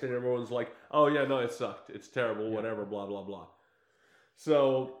zeitgeist, and everyone's like, oh, yeah, no, it sucked. It's terrible, whatever, blah, blah, blah.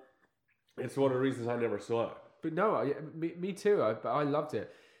 So, it's one of the reasons I never saw it. But no, me too. I loved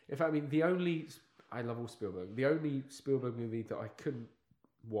it. In fact, I mean, I love all Spielberg. The only Spielberg movie that I couldn't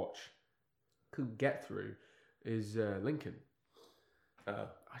get through is Lincoln.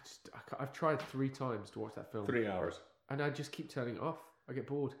 I've tried 3 times to watch that film. 3 hours. And I just keep turning it off. I get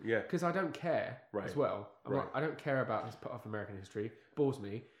bored. Yeah. Because I don't care as well. I don't care about this part of American history. It bores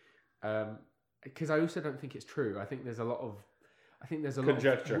me. Because I also don't think it's true. I think there's a lot of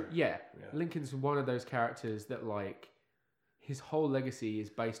conjecture. Yeah. Lincoln's one of those characters that, like, his whole legacy is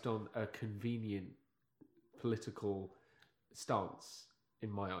based on a convenient political stance,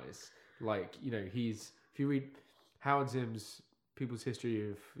 in my eyes. Like, you know, if you read Howard Zimm's People's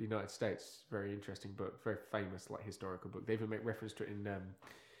History of the United States, very interesting book, very famous, like, historical book. They even make reference to it in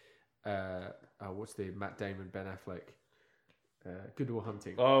what's the Matt Damon, Ben Affleck, Good Will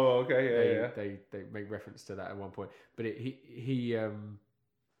Hunting. Oh, okay, They make reference to that at one point, but they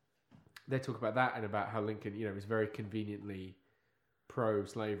talk about that and about how Lincoln, you know, was very conveniently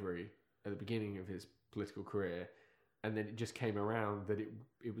pro-slavery at the beginning of his political career, and then it just came around that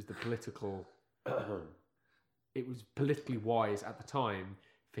it was the political. It was politically wise at the time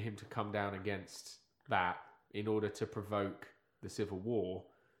for him to come down against that in order to provoke the Civil War.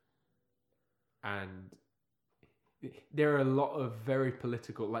 And there are a lot of very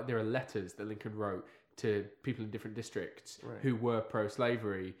political, like there are letters that Lincoln wrote to people in different districts who were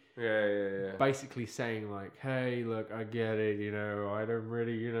pro-slavery. Yeah. Basically saying like, hey, look, I get it, you know, I don't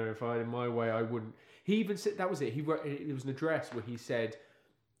really, you know, if I had it my way, I wouldn't. He even said, that was it. He wrote, it was an address where he said,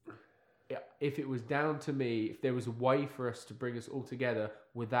 if it was down to me, if there was a way for us to bring us all together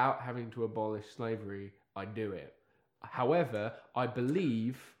without having to abolish slavery, I'd do it. However, I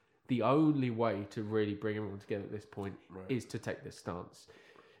believe the only way to really bring everyone together at this point is to take this stance.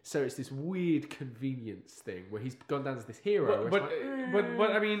 So it's this weird convenience thing where he's gone down as this hero. But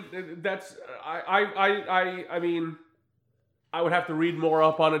I mean, that's I mean, I would have to read more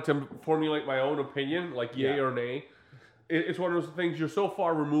up on it to formulate my own opinion, like yay or nay. It's one of those things, you're so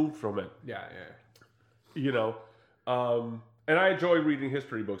far removed from it. Yeah. You know, and I enjoy reading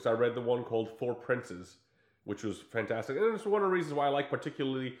history books. I read the one called Four Princes, which was fantastic. And it's one of the reasons why I like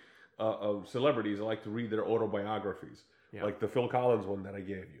particularly celebrities. I like to read their autobiographies. Yeah. Like the Phil Collins one that I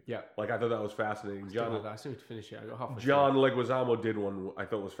gave you. Yeah. Like I thought that was fascinating. I still need to finish it. I got halfway John Leguizamo did one I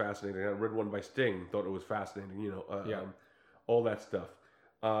thought was fascinating. I read one by Sting, thought it was fascinating, you know, all that stuff.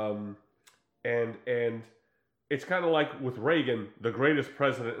 And it's kind of like with Reagan, the greatest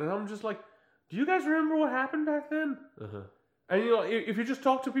president. And I'm just like, do you guys remember what happened back then? And, you know, if you just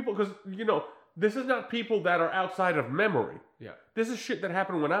talk to people, because, you know, this is not people that are outside of memory. Yeah. This is shit that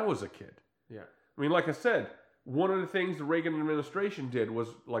happened when I was a kid. Yeah. I mean, like I said, one of the things the Reagan administration did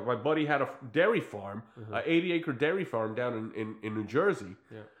was, like, my buddy had a dairy farm, an 80-acre dairy farm down in New Jersey.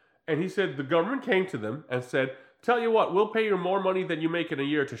 Yeah. And he said the government came to them and said, tell you what, we'll pay you more money than you make in a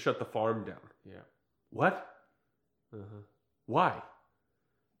year to shut the farm down. Yeah. What? Why?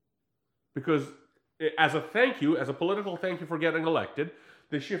 Because as a thank you, as a political thank you for getting elected,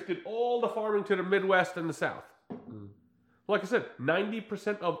 they shifted all the farming to the Midwest and the South. Like I said,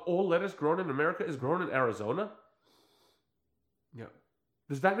 90% of all lettuce grown in America is grown in Arizona. Yeah.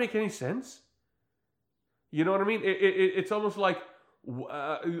 Does that make any sense? You know what I mean? It's almost like,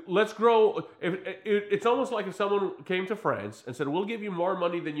 let's grow. It's almost like if someone came to France and said, we'll give you more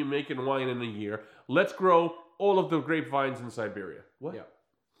money than you make in wine in a year. Let's grow all of the grapevines in Siberia. What? Yeah.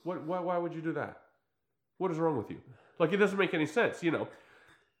 Why would you do that? What is wrong with you? Like, it doesn't make any sense, you know.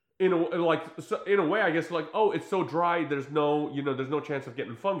 In a way, I guess, like, oh, it's so dry, there's no chance of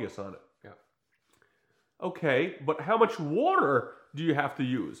getting fungus on it. Yeah. Okay, but how much water do you have to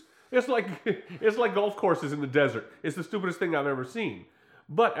use? It's like golf courses in the desert. It's the stupidest thing I've ever seen.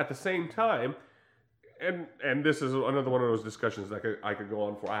 But at the same time, and this is another one of those discussions that I could go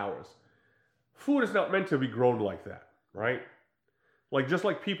on for hours. Food is not meant to be grown like that, right? Like, just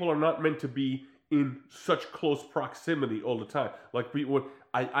like people are not meant to be in such close proximity all the time. Like,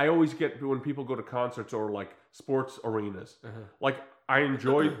 I always get when people go to concerts or like sports arenas. Like, I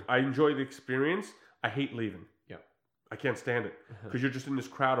enjoy the experience. I hate leaving. Yeah, I can't stand it because you're just in this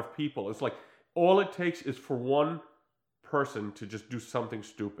crowd of people. It's like all it takes is for one person to just do something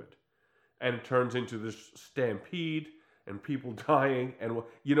stupid, and it turns into this stampede and people dying. And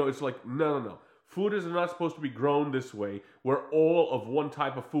you know, it's like no. Food is not supposed to be grown this way, where all of one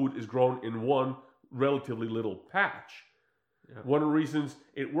type of food is grown in one relatively little patch. Yeah. One of the reasons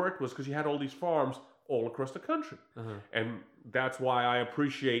it worked was because you had all these farms all across the country. And that's why I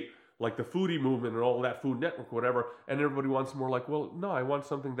appreciate like the foodie movement and all that Food Network, whatever. And everybody wants more like, well, no, I want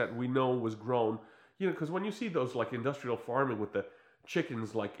something that we know was grown. You know, because when you see those like industrial farming with the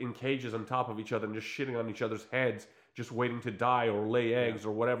chickens like in cages on top of each other and just shitting on each other's heads, just waiting to die or lay eggs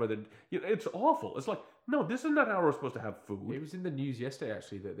or whatever, that it's awful. It's like, no, this is not how we're supposed to have food. It was in the news yesterday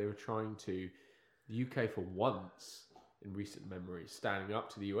actually that they were trying to, the UK for once in recent memory, standing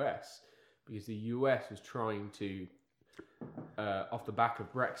up to the US, because the US was trying to, off the back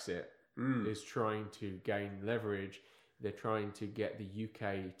of Brexit, is trying to gain leverage. They're trying to get the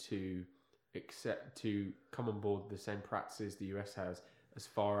UK to come on board the same practices the US has as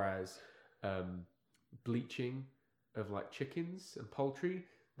far as bleaching of like chickens and poultry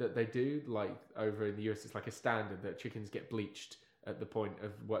that they do. Like over in the US, it's like a standard that chickens get bleached at the point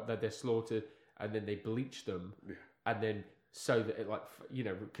of what that they're slaughtered, and then they bleach them, and then so that it like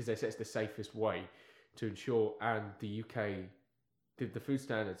because they say it's the safest way to ensure. And the UK did the food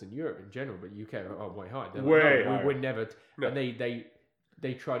standards in Europe in general, but UK are way high. They're way higher. We're never, and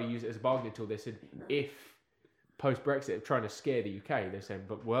they try to use it as a bargaining tool. They said if post-Brexit trying to scare the UK, they're saying,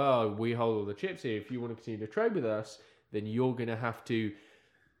 but well, we hold all the chips here. If you want to continue to trade with us, then you're going to have to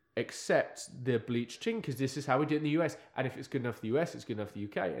accept the bleached chicken because this is how we do it in the US. And if it's good enough for the US, it's good enough for the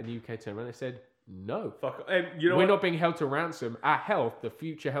UK. And the UK turned around and said, no. Fuck. And you know we're not being held to ransom. Our health, the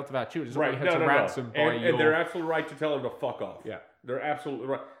future health of our children, is not being held to ransom by and they're absolutely right to tell them to fuck off. Yeah. They're absolutely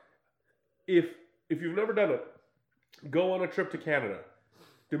right. If you've never done it, go on a trip to Canada.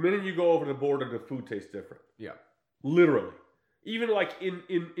 The minute you go over the border, the food tastes different. Yeah. Literally. Even like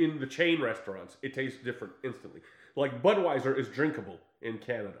in the chain restaurants, it tastes different instantly. Like Budweiser is drinkable in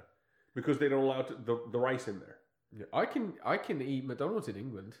Canada because they don't allow the rice in there. Yeah. I can eat McDonald's in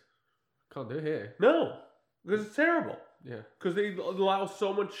England. Can't do it here. No, because it's terrible. Yeah. Because they allow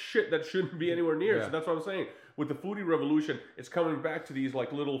so much shit that shouldn't be anywhere near. Yeah. So that's what I'm saying. With the foodie revolution, it's coming back to these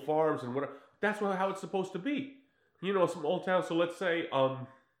like little farms and whatever. That's how it's supposed to be. You know, some old towns. So let's say,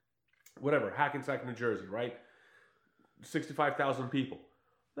 whatever, Hackensack, New Jersey, right? 65,000 people.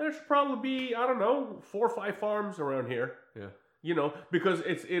 There should probably be, I don't know, 4 or 5 farms around here. Yeah. You know, because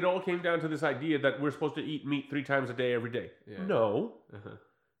it all came down to this idea that we're supposed to eat meat 3 times a day every day. Yeah. No.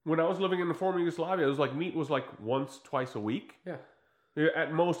 When I was living in the former Yugoslavia, it was like meat was like once, twice a week. Yeah.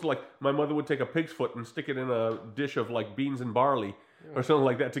 At most, like my mother would take a pig's foot and stick it in a dish of like beans and barley or something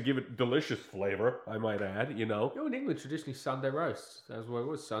like that to give it delicious flavor, I might add, you know. In England, traditionally Sunday roast. That's what it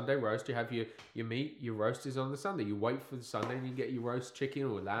was. Sunday roast. You have your meat, your roast is on the Sunday. You wait for the Sunday and you get your roast chicken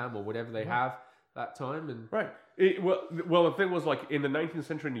or lamb or whatever they have that time. And right. Well, the thing was like in the 19th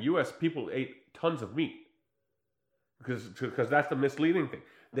century in the U.S., people ate tons of meat because that's the misleading thing.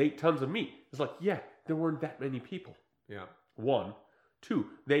 They ate tons of meat. It's like, yeah, there weren't that many people. Yeah. 1. 2,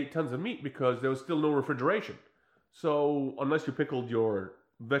 they ate tons of meat because there was still no refrigeration. So unless you pickled your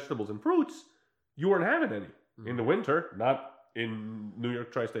vegetables and fruits, you weren't having any in the winter, not in New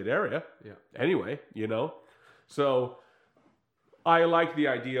York tri-state area. Yeah. Anyway, you know. So I like the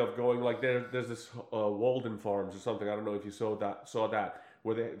idea of going like there's this Walden Farms or something. I don't know if you saw that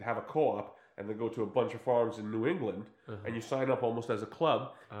where they have a co-op and they go to a bunch of farms in New England and you sign up almost as a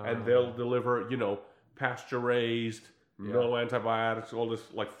club and they'll deliver, you know, pasture raised, no antibiotics, all this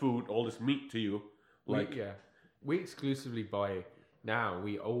like food, all this meat to you. Like we exclusively buy now.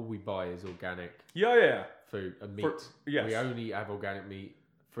 All we buy is organic. Yeah. Food and meat. We only have organic meat,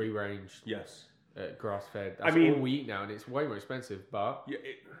 free range. Yes. Grass fed. That's all we eat now, and it's way more expensive. But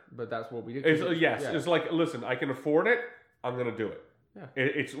that's what we do. It's like, listen, I can afford it. I'm gonna do it. Yeah.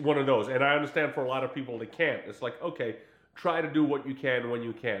 It's one of those, and I understand for a lot of people they can't. It's like, okay, try to do what you can when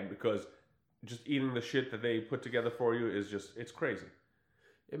you can, because just eating the shit that they put together for you is it's crazy.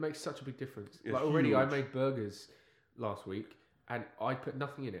 It makes such a big difference. It's like already, huge. I made burgers last week, and I put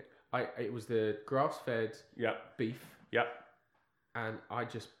nothing in it. It was the grass-fed beef. Yeah. And I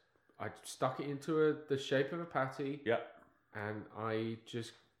stuck it into the shape of a patty. Yeah. And I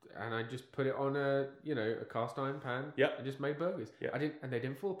just put it on a cast iron pan. Yeah. And just made burgers. Yeah. And they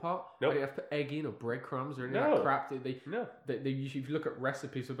didn't fall apart. Nope. I didn't have to put egg in or breadcrumbs or any of that crap. They if you look at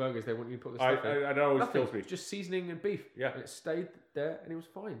recipes for burgers, they want you to put the stuff in. I always kills me. Just seasoning and beef. Yeah. And it stayed there and it was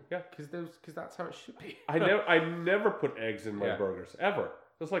fine. Yeah. Because that's how it should be. I never put eggs in my burgers ever.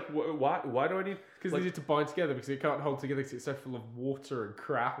 It's like, why do I need? Because they need to bind together because they can't hold together because it's so full of water and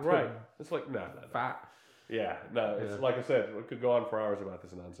crap. Right. It's like no. Fat. Yeah. No. It's like I said, we could go on for hours about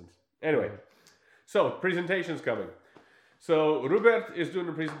this nonsense. Anyway, so presentation's coming. So Rupert is doing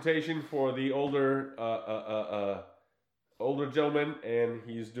a presentation for the older gentleman, and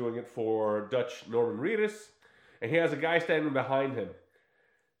he's doing it for Dutch Norman Reedus. and he has a guy standing behind him,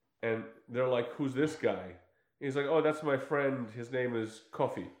 and they're like, "Who's this guy?" He's like, "Oh, that's my friend. His name is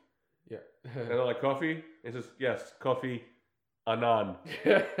Kofi." Yeah. And they're like, "Kofi?" He says, "Yes, Kofi Annan."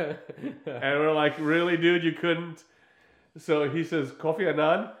 And we're like, "Really, dude? You couldn't?" So he says, "Kofi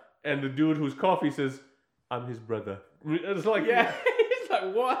Annan," and the dude who's Kofi says, "I'm his brother." It's like, yeah. He's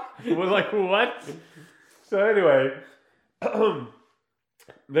like, what? We're like, what? So anyway,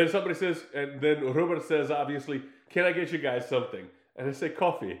 then somebody says, and then Rupert says, obviously, "Can I get you guys something?" And I say,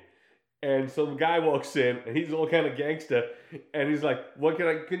 "Coffee." And some guy walks in, and he's all kind of gangster, and he's like, "What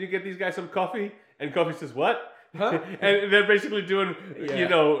can you get these guys some coffee?" And Coffee says, "What?" Huh? And they're basically doing,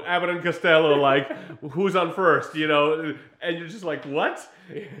 Abbott and Costello, like, who's on first, and you're just like, what?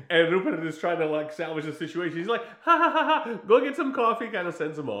 And Rupert is trying to, like, salvage the situation. He's like, ha, ha, ha, ha, go get some coffee, kind of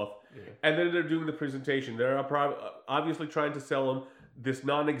sends him off. Yeah. And then they're doing the presentation. They're obviously trying to sell him this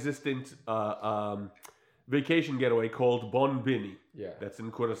non-existent vacation getaway called Bon Bini. Yeah. That's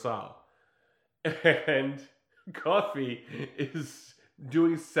in Curaçao. And Coffee is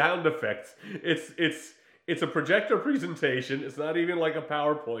doing sound effects. It's a projector presentation. It's not even like a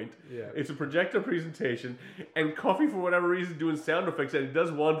PowerPoint. Yeah. It's a projector presentation. And Coffee, for whatever reason, doing sound effects. And he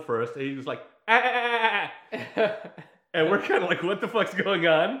does one first. And he's just like, ah, ah, ah, ah. And we're kind of like, what the fuck's going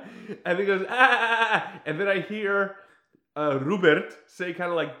on? And he goes, ah, ah, ah. And then I hear Rupert say kind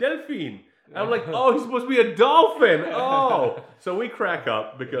of like, Delphine. And I'm like, oh, he's supposed to be a dolphin. Oh. So we crack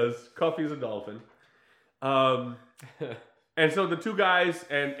up because Coffee's a dolphin. And so the two guys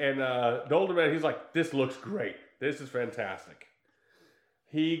and the older man, he's like, this looks great. This is fantastic.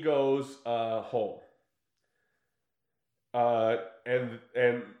 He goes home. And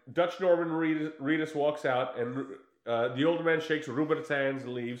Dutch Norman Reedus walks out, and the older man shakes Rupert's hands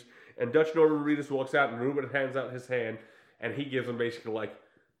and leaves. And Dutch Norman Reedus walks out, and Rupert hands out his hand, and he gives him basically like,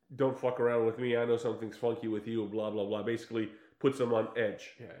 don't fuck around with me. I know something's funky with you, blah, blah, blah. Basically puts him on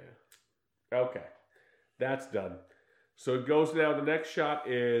edge. Yeah. Okay. That's done. So it goes now, the next shot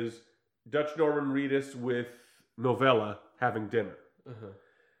is Dutch Norman Reedus with Novella having dinner. Uh-huh.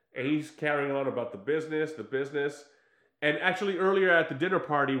 And he's carrying on about the business. And actually earlier at the dinner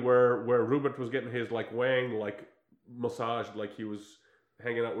party where Rupert was getting his like wang, like massaged, like he was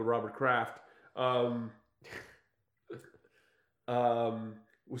hanging out with Robert Kraft,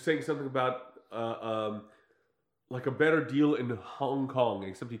 was saying something about like a better deal in Hong Kong,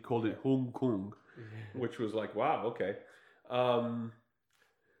 except he called it Hong Kong, which was like, wow, okay.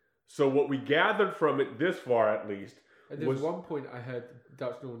 So what we gathered from it this far, at least, and there's one point I heard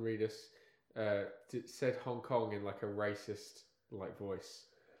Dutch Norman Reedus said Hong Kong in like a racist like voice.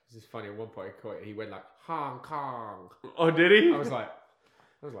 This is funny. At one point he went like Hong Kong. Oh, did he? I was like,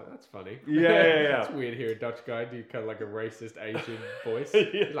 that's funny. Yeah. It's weird to hear a Dutch guy do kind of like a racist Asian voice.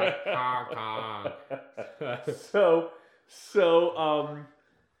 Like Hong Kong. So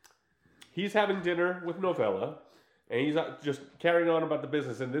he's having dinner with Novella, and he's just carrying on about the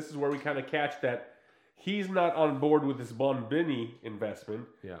business. And this is where we kind of catch that he's not on board with this Bon Bini investment.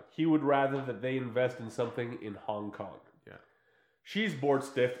 Yeah. He would rather that they invest in something in Hong Kong. Yeah. She's bored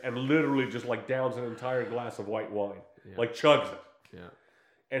stiff and literally just like downs an entire glass of white wine. Yeah. Like chugs it. Yeah.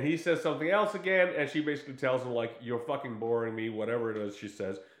 And he says something else again, and she basically tells him, like, you're fucking boring me, whatever it is she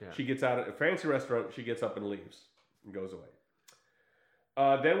says. Yeah. She gets out at a fancy restaurant, she gets up and leaves and goes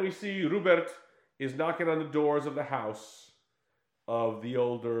away. Then we see Rupert is knocking on the doors of the house of the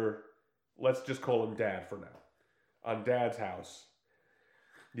older, let's just call him Dad for now, on Dad's house.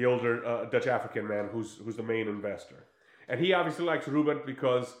 The older Dutch African man who's the main investor. And he obviously likes Rupert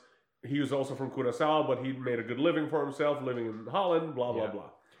because he was also from Curaçao, but he'd made a good living for himself, living in Holland, blah, blah, blah.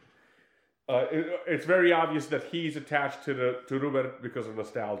 It's very obvious that he's attached to Rupert because of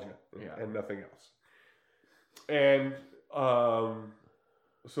nostalgia and nothing else. And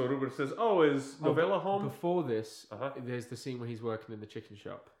so Rupert says, "Oh, is Novella home?" Before this, there's the scene where he's working in the chicken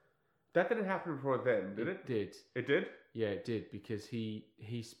shop. That didn't happen before then, did it? It did. It did? Yeah, it did, because he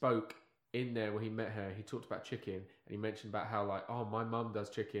spoke in there when he met her. He talked about chicken, and he mentioned about how, like, oh, my mum does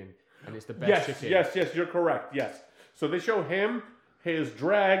chicken, and it's the best chicken. Yes, you're correct, yes. So they show him, his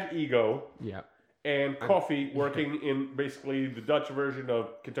drag ego, and Coffee working in basically the Dutch version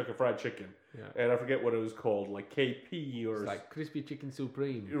of Kentucky Fried Chicken. Yeah. And I forget what it was called, like KP or... It's like Crispy Chicken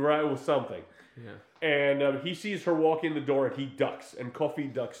Supreme. Right, it was something. Yeah. And he sees her walk in the door and he ducks, and Coffee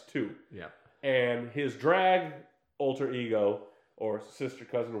ducks too. Yeah. And his drag alter ego, or sister,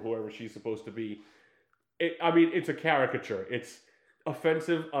 cousin, or whoever she's supposed to be, it's a caricature. It's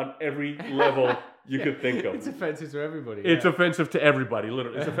offensive on every level you could think of. It's offensive to everybody. It's offensive to everybody,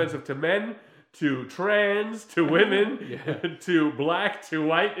 literally. It's offensive to men, to trans to women to black to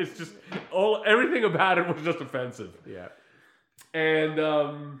white. It's just everything about it was just offensive. Yeah.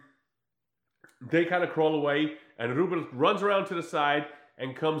 And they kind of crawl away, and Rupert runs around to the side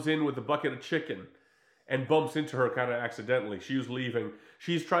and comes in with a bucket of chicken and bumps into her kind of accidentally. She was leaving.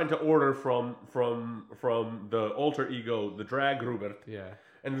 She's trying to order from the alter ego, the drag Rupert. Yeah.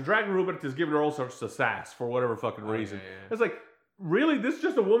 And the drag Rupert is giving her all sorts of sass for whatever fucking reason. Yeah. It's like, really? This is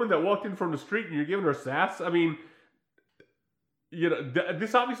just a woman that walked in from the street and you're giving her sass? I mean, you know,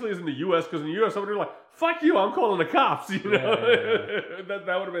 this obviously isn't the U.S. because in the U.S. somebody would be like, fuck you, I'm calling the cops. You know? that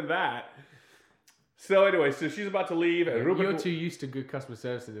would have been that. So anyway, so she's about to leave, and Rupert... You're too used to good customer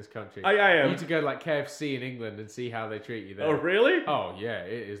service in this country. I am. You need to go like KFC in England and see how they treat you there. Oh, really? Oh, yeah,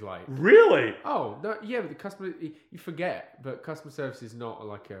 it is like... Really? Oh, no, yeah, but the customer... You forget, but customer service is not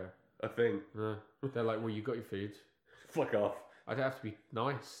like a thing. No. They're like, well, you got your food. Fuck off. I don't have to be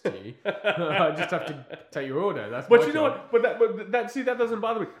nice to you. I just have to take your order. That's but my you know job. what? But that see, that doesn't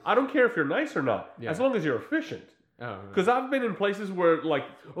bother me. I don't care if you're nice or not, as long as you're efficient. Because I've been in places where, like,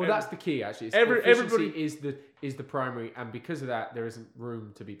 well, that's the key. Actually, everybody is the primary, and because of that, there isn't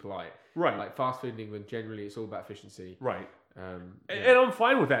room to be polite. Right. Like fast food in England, generally, it's all about efficiency. Right. And I'm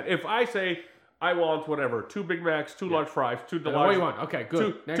fine with that. If I say I want whatever, 2 Big Macs, 2 large fries, 2 large. What do you want? Okay,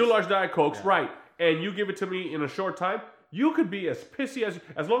 good. Two large Diet Cokes, right? And you give it to me in a short time. You could be as pissy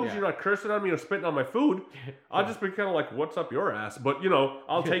as long as you're not cursing on me or spitting on my food. I'll just be kind of like, "What's up your ass?" But you know,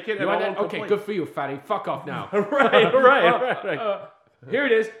 I'll take it. And I won't complain. Okay, good for you, fatty. Fuck off now. right. Here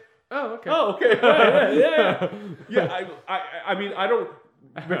it is. Oh, okay. Oh, okay. Yeah. I mean, I don't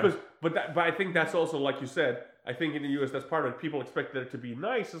but I think that's also, like you said. I think in the U.S. that's part of it. People expect it to be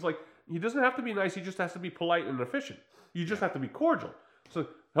nice. It's like he doesn't have to be nice. He just has to be polite and efficient. You just have to be cordial. So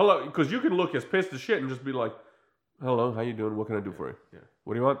hello, because you can look as pissed as shit and just be like, hello, how you doing? What can I do for you? Yeah.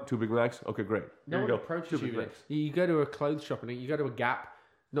 What do you want? 2 Big Macs? Okay, great. No one approaches you. You go to a clothes shop and you go to a Gap.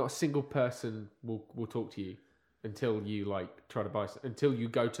 Not a single person will talk to you until you try to buy. Until you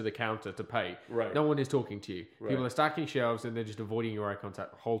go to the counter to pay. Right. No one is talking to you. Right. People are stacking shelves and they're just avoiding your eye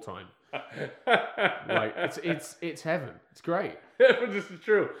contact the whole time. It's heaven. It's great. This is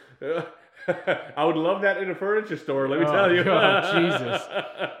true. I would love that in a furniture store. Let me tell you. God, Jesus.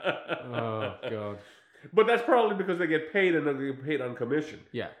 Oh God. But that's probably because they get paid and they get paid on commission.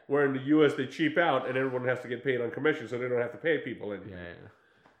 Yeah. Where in the U.S. they cheap out and everyone has to get paid on commission, so they don't have to pay people anything. Yeah.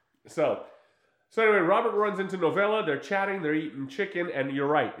 So anyway, Robert runs into Novella. They're chatting. They're eating chicken, and you're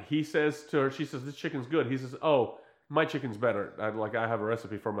right. He says to her, she says, "This chicken's good." He says, "Oh, my chicken's better. I have a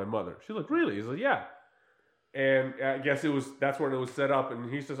recipe from my mother." She's like, "Really?" He's like, "Yeah." And I guess that's when it was set up.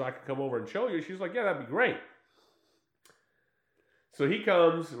 And he says, "I can come over and show you." She's like, "Yeah, that'd be great." So he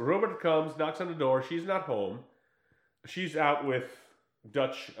comes, Robert comes, knocks on the door. She's not home. She's out with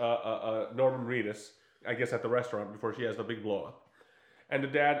Dutch Norman Reedus, I guess at the restaurant before she has the big blow up. And the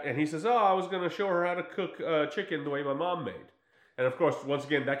dad, and he says, "Oh, I was going to show her how to cook chicken the way my mom made." And of course, once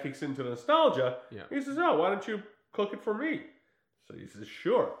again, that kicks into the nostalgia. Yeah. He says, "Oh, why don't you cook it for me?" So he says,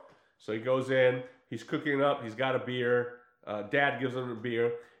 "Sure." So he goes in, he's cooking it up, he's got a beer. Dad gives him a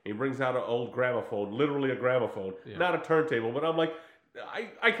beer. He brings out an old gramophone, literally a gramophone, not a turntable. But I'm like,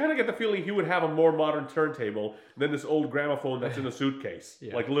 I kind of get the feeling he would have a more modern turntable than this old gramophone that's in a suitcase,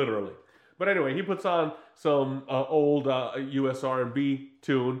 like literally. But anyway, he puts on some old US R&B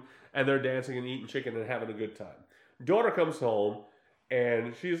tune, and they're dancing and eating chicken and having a good time. Daughter comes home,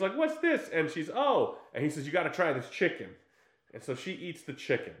 and she's like, "What's this?" And she's, "Oh," and he says, "You got to try this chicken." And so she eats the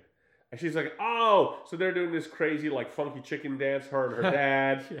chicken. And she's like, "Oh," so they're doing this crazy, funky chicken dance, her and her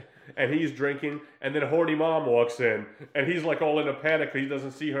dad, and he's drinking, and then horny mom walks in, and he's all in a panic because he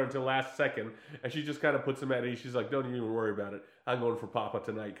doesn't see her until last second, and she just kind of puts him at ease. She's like, "Don't even worry about it. I'm going for Papa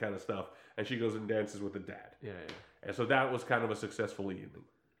tonight," kind of stuff, and she goes and dances with the dad. Yeah. And so that was kind of a successful evening.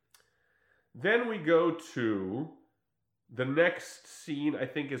 Then we go to the next scene, I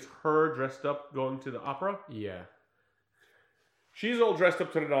think, is her dressed up going to the opera. Yeah. She's all dressed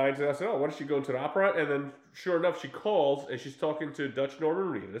up to the nines, and I said, "Oh, what is she going to the opera?" And then, sure enough, she calls, and she's talking to Dutch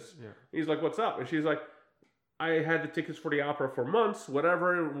Norman Reedus. Yeah. He's like, "What's up?" And she's like, "I had the tickets for the opera for months,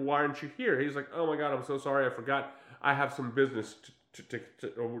 whatever, why aren't you here?" He's like, "Oh my God, I'm so sorry, I forgot. I have some business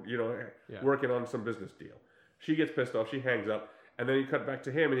working on some business deal." She gets pissed off, she hangs up, and then you cut back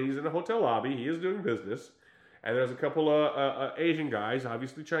to him, and he's in the hotel lobby, he is doing business, and there's a couple of Asian guys,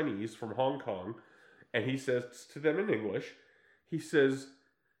 obviously Chinese, from Hong Kong, and he says to them in English, he says,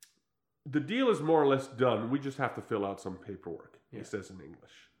 "The deal is more or less done. We just have to fill out some paperwork," he says in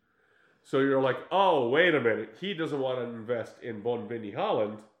English. So you're like, oh, wait a minute. He doesn't want to invest in Von Vinny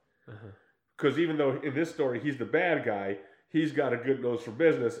Holland because even though in this story he's the bad guy, he's got a good nose for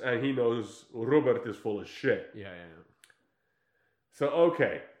business, and he knows Robert is full of shit. Yeah. So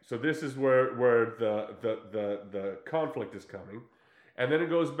okay, so this is where the conflict is coming, and then it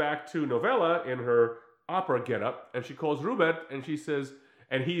goes back to Novella in her opera getup, and she calls Robert, and she says,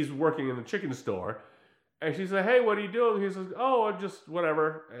 and he's working in the chicken store, and she says, "Hey, what are you doing?" He says, "Oh, I'm just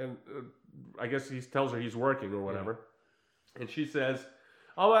whatever," and I guess he tells her he's working or whatever, and she says,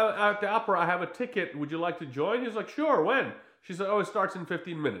 "Oh, at the opera, I have a ticket. Would you like to join?" He's like, "Sure, when?" She said, "Oh, it starts in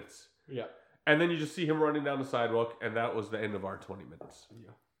 15 minutes." Yeah. And then you just see him running down the sidewalk, and that was the end of our 20 minutes. Yeah.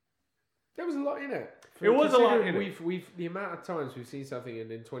 There was a lot in it. It was a lot in it. We've the amount of times we've seen something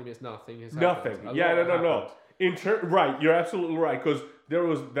and in 20 minutes nothing has nothing. happened. Yeah, no. Right, you're absolutely right, because there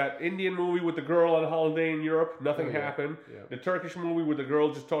was that Indian movie with the girl on holiday in Europe, nothing happened. Yeah. The Turkish movie with the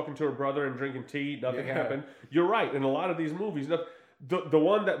girl just talking to her brother and drinking tea, nothing happened. You're right, in a lot of these movies, the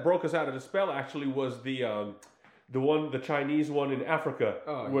one that broke us out of the spell actually was the Chinese one in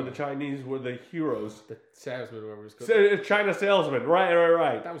Africa, where the Chinese were the heroes. The salesman, whatever it was called. China Salesman,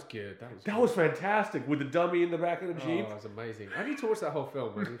 right. That was good. That was fantastic, with the dummy in the back of the Jeep. Oh, that was amazing. I need to watch that whole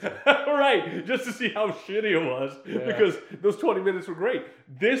film. Right, just to see how shitty it was, because those 20 minutes were great.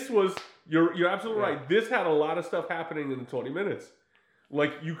 This was, you're absolutely right, this had a lot of stuff happening in the 20 minutes.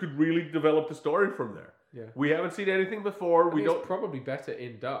 Like, you could really develop the story from there. Yeah. We haven't seen anything before. It's probably better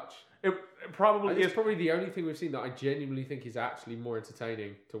in Dutch. It probably is. It's probably the only thing we've seen that I genuinely think is actually more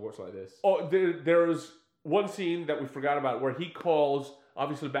entertaining to watch like this. Oh, there's one scene that we forgot about where he calls,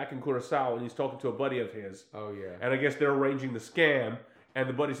 obviously back in Curacao, and he's talking to a buddy of his. Oh, yeah. And I guess they're arranging the scam, and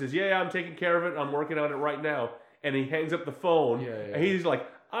the buddy says, yeah, I'm taking care of it. I'm working on it right now. And he hangs up the phone, and he's like,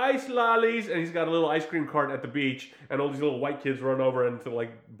 ice lollies, and he's got a little ice cream cart at the beach, and all these little white kids run over and to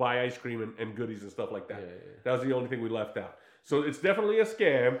like buy ice cream and goodies and stuff like that. That was the only thing we left out. So it's definitely a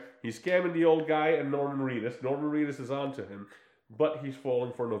scam. He's scamming the old guy and Norman Reedus. Norman Reedus is onto him, but he's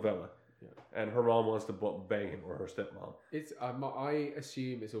falling for Novella. And her mom wants to bang him, or her stepmom. It's I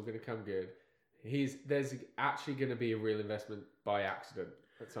assume it's all going to come good. There's actually going to be a real investment by accident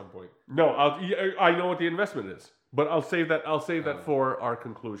at some point. No, I know what the investment is, but I'll save that. For our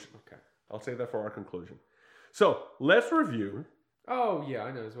conclusion. Okay. I'll save that for our conclusion. So let's review. Oh yeah,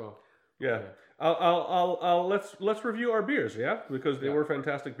 I know as well. Yeah. I'll let's review our beers, because they were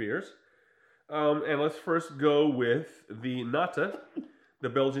fantastic beers. And let's first go with the Nata, the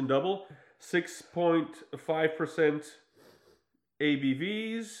Belgian double, 6.5%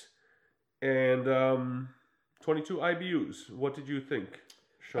 ABVs and 22 IBUs. What did you think,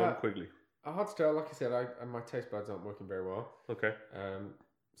 Sean Quigley? Hard to tell. Like I said, my taste buds aren't working very well. Okay.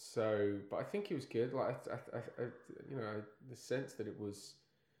 But I think it was good. Like the sense that it was.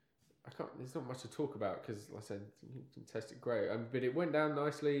 There's not much to talk about because, like I said, you can taste it great. But it went down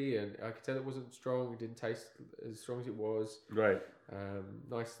nicely, and I could tell it wasn't strong. It didn't taste as strong as it was. Right.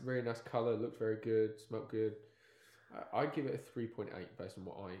 Nice, very nice color. Looked very good. Smelled good. I'd give it a 3.8 based on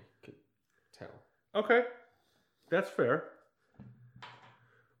what I could tell. Okay, that's fair.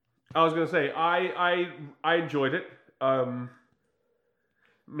 I was gonna say I enjoyed it. Now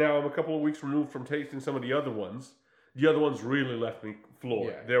I'm a couple of weeks removed from tasting some of the other ones. The other ones really left me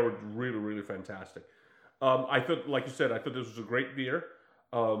floored. Yeah. They were really, really fantastic. I thought, like you said, I thought this was a great beer.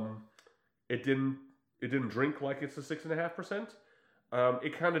 It didn't drink like it's a 6.5%.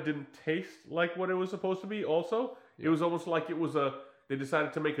 It kind of didn't taste like what it was supposed to be. Also, it was almost like it was they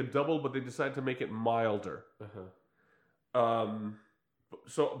decided to make a double, but they decided to make it milder. But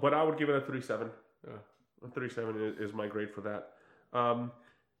I would give it a 3.7. A 3.7 is my grade for that.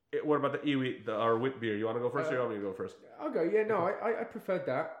 What about the Iwi, our wit beer? You want to go first, or you want me to go first? I'll go. Yeah, no, I preferred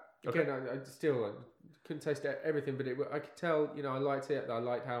that. Again, I still couldn't taste everything, but I could tell. I liked it. I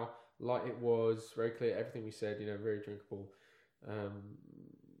liked how light it was. Very clear. Everything we said. Very drinkable.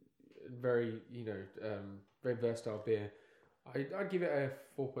 Very very versatile beer. I'd give it a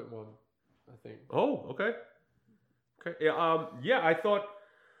 4.1. I think. Oh, okay. Okay. Yeah. I thought,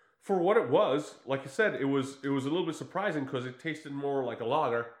 for what it was, like you said, it was a little bit surprising because it tasted more like a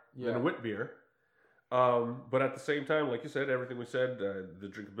lager than a wit beer. But at the same time, like you said, everything we said, the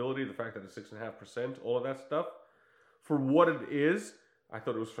drinkability, the fact that it's 6.5%, all of that stuff, for what it is, I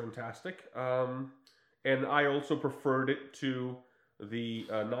thought it was fantastic. And I also preferred it to the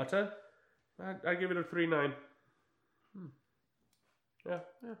Nata. I give it a 3.9. Yeah.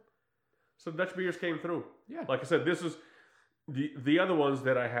 So Dutch beers came through. Yeah. Like I said, this is the other ones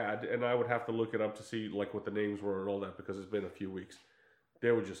that I had, and I would have to look it up to see like what the names were and all that because it's been a few weeks.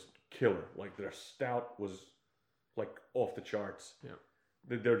 They were just killer. Like their stout was like off the charts. Yeah.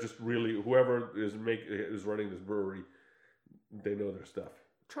 They're just really, whoever is running this brewery, they know their stuff.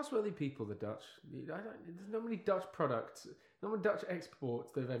 trustworthy people, the Dutch. There's not many Dutch products, not many Dutch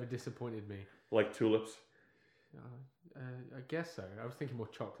exports that have ever disappointed me. Like tulips? I guess so. I was thinking more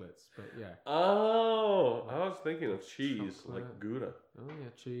chocolates, but yeah. Oh, I was thinking of cheese, chocolate. like Gouda. Oh yeah,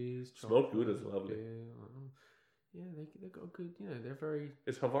 cheese. Smoked Gouda's lovely. Yeah, they've got a good. They're very.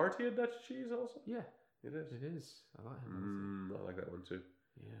 Is Havarti a Dutch cheese also? Yeah, it is. It is. I like Havarti. I like that one too.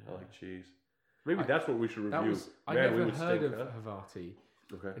 Yeah, I like cheese. Maybe that's what we should review. I never heard of Havarti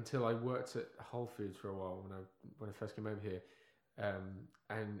Okay. until I worked at Whole Foods for a while when I first came over here,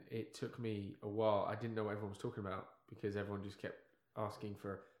 and it took me a while. I didn't know what everyone was talking about because everyone just kept asking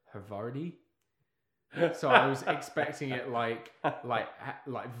for Havarti. So I was expecting it like Vardy,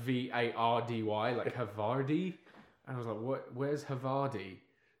 like Havarti, and I was like, where's Havarti?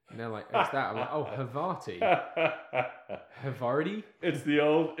 And they're like, it's that. I'm like, oh, Havarti. Havarti? It's the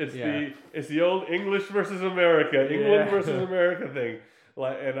old English versus America, England versus America thing.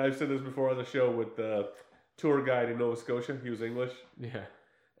 Like, and I've said this before on the show with the tour guide in Nova Scotia. He was English. Yeah.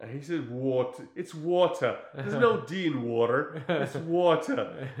 And he said, water. It's water. There's no D in water. It's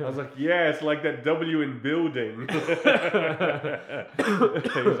water. I was like, yeah, it's like that W in building.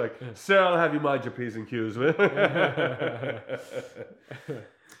 He was like, sir, I'll have you mind your P's and Q's.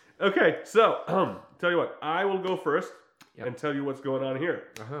 Okay, so, tell you what, I will go first and tell you what's going on here.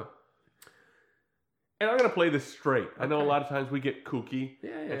 Uh-huh. And I'm going to play this straight. I know a lot of times we get kooky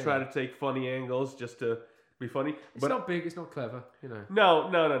and try to take funny angles just to be funny. It's not big, it's not clever, No.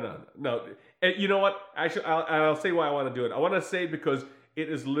 And you know what? Actually, I'll say why I want to do it. I want to say it because it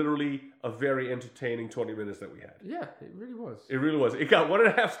is literally a very entertaining 20 minutes that we had. Yeah, it really was. It really was. It got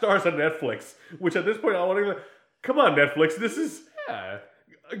 1.5 stars on Netflix, which at this point I want to go, come on, Netflix, this is... Yeah.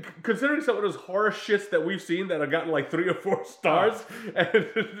 Considering some of those horror shits that we've seen that have gotten like 3 or 4 stars, and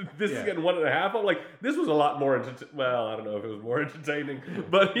this is getting 1.5, I'm like, this was a lot more well, I don't know if it was more entertaining,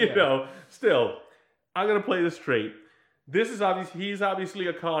 but you know, still, I'm gonna play this straight. This is he's obviously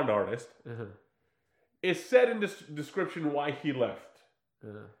a con artist. Uh-huh. It's said in this description why he left.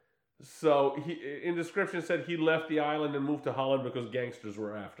 So he in description said he left the island and moved to Holland because gangsters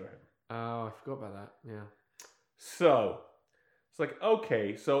were after him. Oh, I forgot about that. Yeah. So it's like,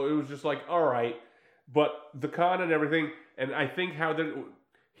 okay, so it was just like, all right, but the con and everything, and I think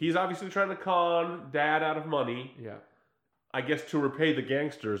he's obviously trying to con dad out of money. Yeah. I guess to repay the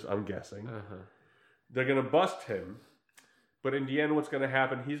gangsters, I'm guessing. Uh-huh. They're going to bust him, but in the end, what's going to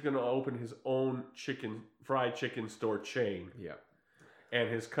happen, he's going to open his own fried chicken store chain. Yeah. And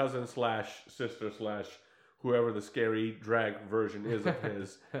his cousin / sister / whoever the scary drag version is of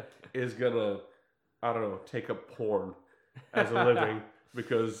his is going to, I don't know, take up porn as a living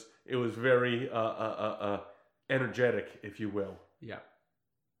because it was very energetic, if you will. Yeah.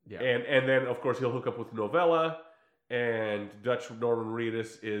 Yeah. And then of course he'll hook up with Novella, and Dutch Norman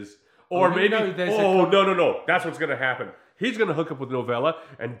Reedus is, or maybe no, that's what's gonna happen. He's gonna hook up with Novella,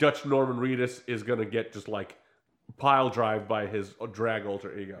 and Dutch Norman Reedus is gonna get just like pile drive by his drag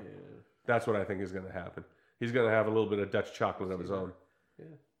alter ego. Yeah. That's what I think is gonna happen. He's gonna have a little bit of Dutch chocolate of his own.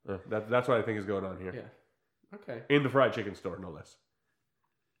 Yeah. That's what I think is going on here. Yeah. Okay. In the fried chicken store, no less.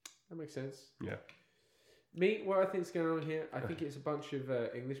 That makes sense. Yeah. Me, what I think is going on here, I think it's a bunch of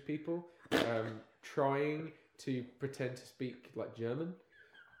English people trying to pretend to speak like German.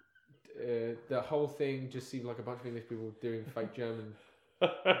 The whole thing just seemed like a bunch of English people doing fake German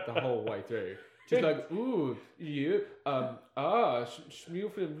the whole way through. Just like, ooh, you,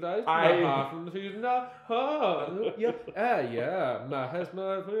 Schmielfilm,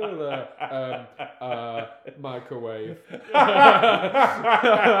 microwave. But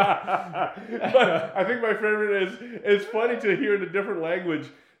I think my favorite is, it's funny to hear in a different language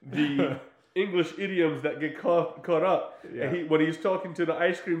the English idioms that get caught up. Yeah. And when he's talking to the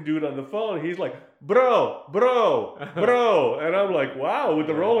ice cream dude on the phone, he's like, bro. And I'm like, wow, with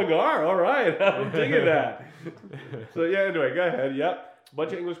the rolling R, all right, I'm digging that. So yeah, anyway, go ahead. Yep.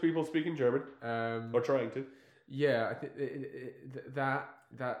 Bunch of English people speaking German, or trying to. Yeah, I think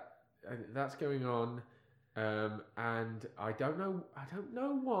that's going on, and I don't know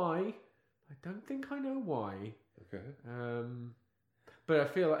why. I don't think I know why. Okay. But I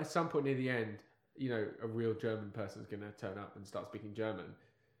feel like at some point near the end, a real German person's going to turn up and start speaking German.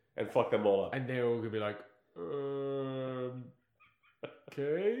 And fuck them all up. And they're all going to be like,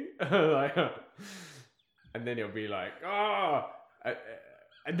 okay. And then it'll be like,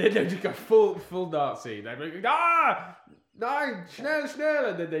 and then they'll just go full Nazi. They'll be like, nein, schnell.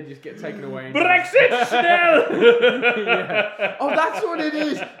 And then they just get taken away. Brexit, schnell! Yeah. Oh, that's what it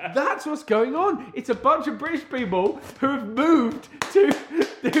is. That's what's going on. It's a bunch of British people who have moved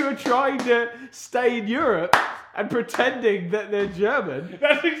who are trying to stay in Europe, and pretending that they're German.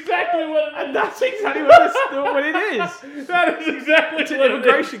 That's exactly what it is. And that's exactly what it is. That is exactly Until what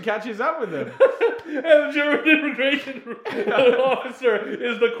immigration catches up with them. And the German immigration officer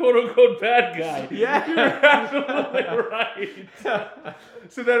is the quote-unquote bad guy. Yeah. You're absolutely right.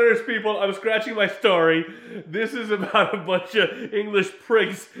 So then there's people, I'm scratching my story. This is about a bunch of English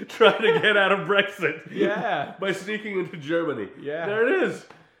prigs trying to get out of Brexit. Yeah. By sneaking into Germany. Yeah. There it is.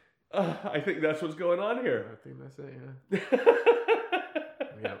 I think that's what's going on here. I think that's it,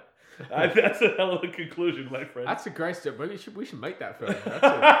 yeah. That's a hell of a conclusion, my friend. That's a great step. We should make that film.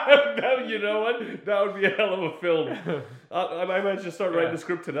 You know what? That would be a hell of a film. I might just start writing the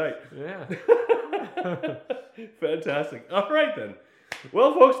script tonight. Yeah. Fantastic. All right, then.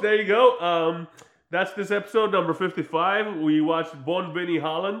 Well, folks, there you go. That's this episode, number 55. We watched Bon Benny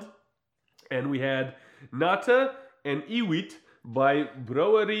Holland, and we had Nata and Iwit by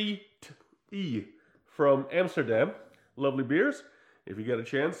Brouwerie E from Amsterdam. Lovely beers. If you get a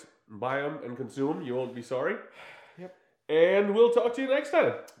chance, buy them and consume them. You won't be sorry. Yep. And we'll talk to you next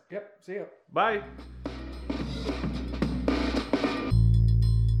time. Yep. See ya. Bye.